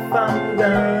myself, I'm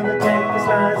gonna take this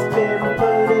last beer and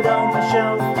put it on my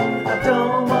shelf. I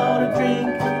don't wanna drink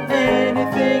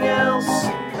anything else.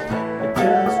 I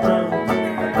just drunk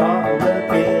a bottle of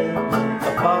beer, a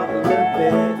bottle of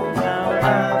beer. Now I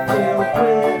feel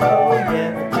queer, oh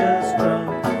yeah, I just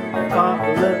drunk a bottle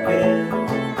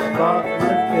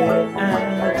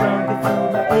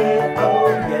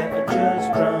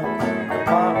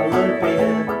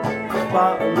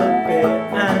bottle of beer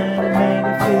and it made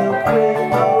me feel queer.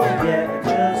 Oh yeah, I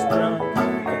just drunk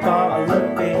a bottle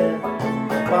of beer,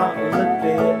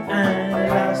 and it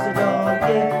lasted all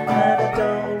year. And I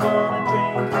don't wanna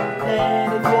drink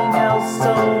anything else,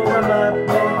 so I'm up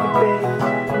make a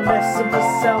big mess of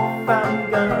myself.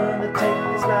 I'm gonna take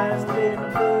this last beer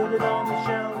and put it on the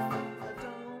shelf.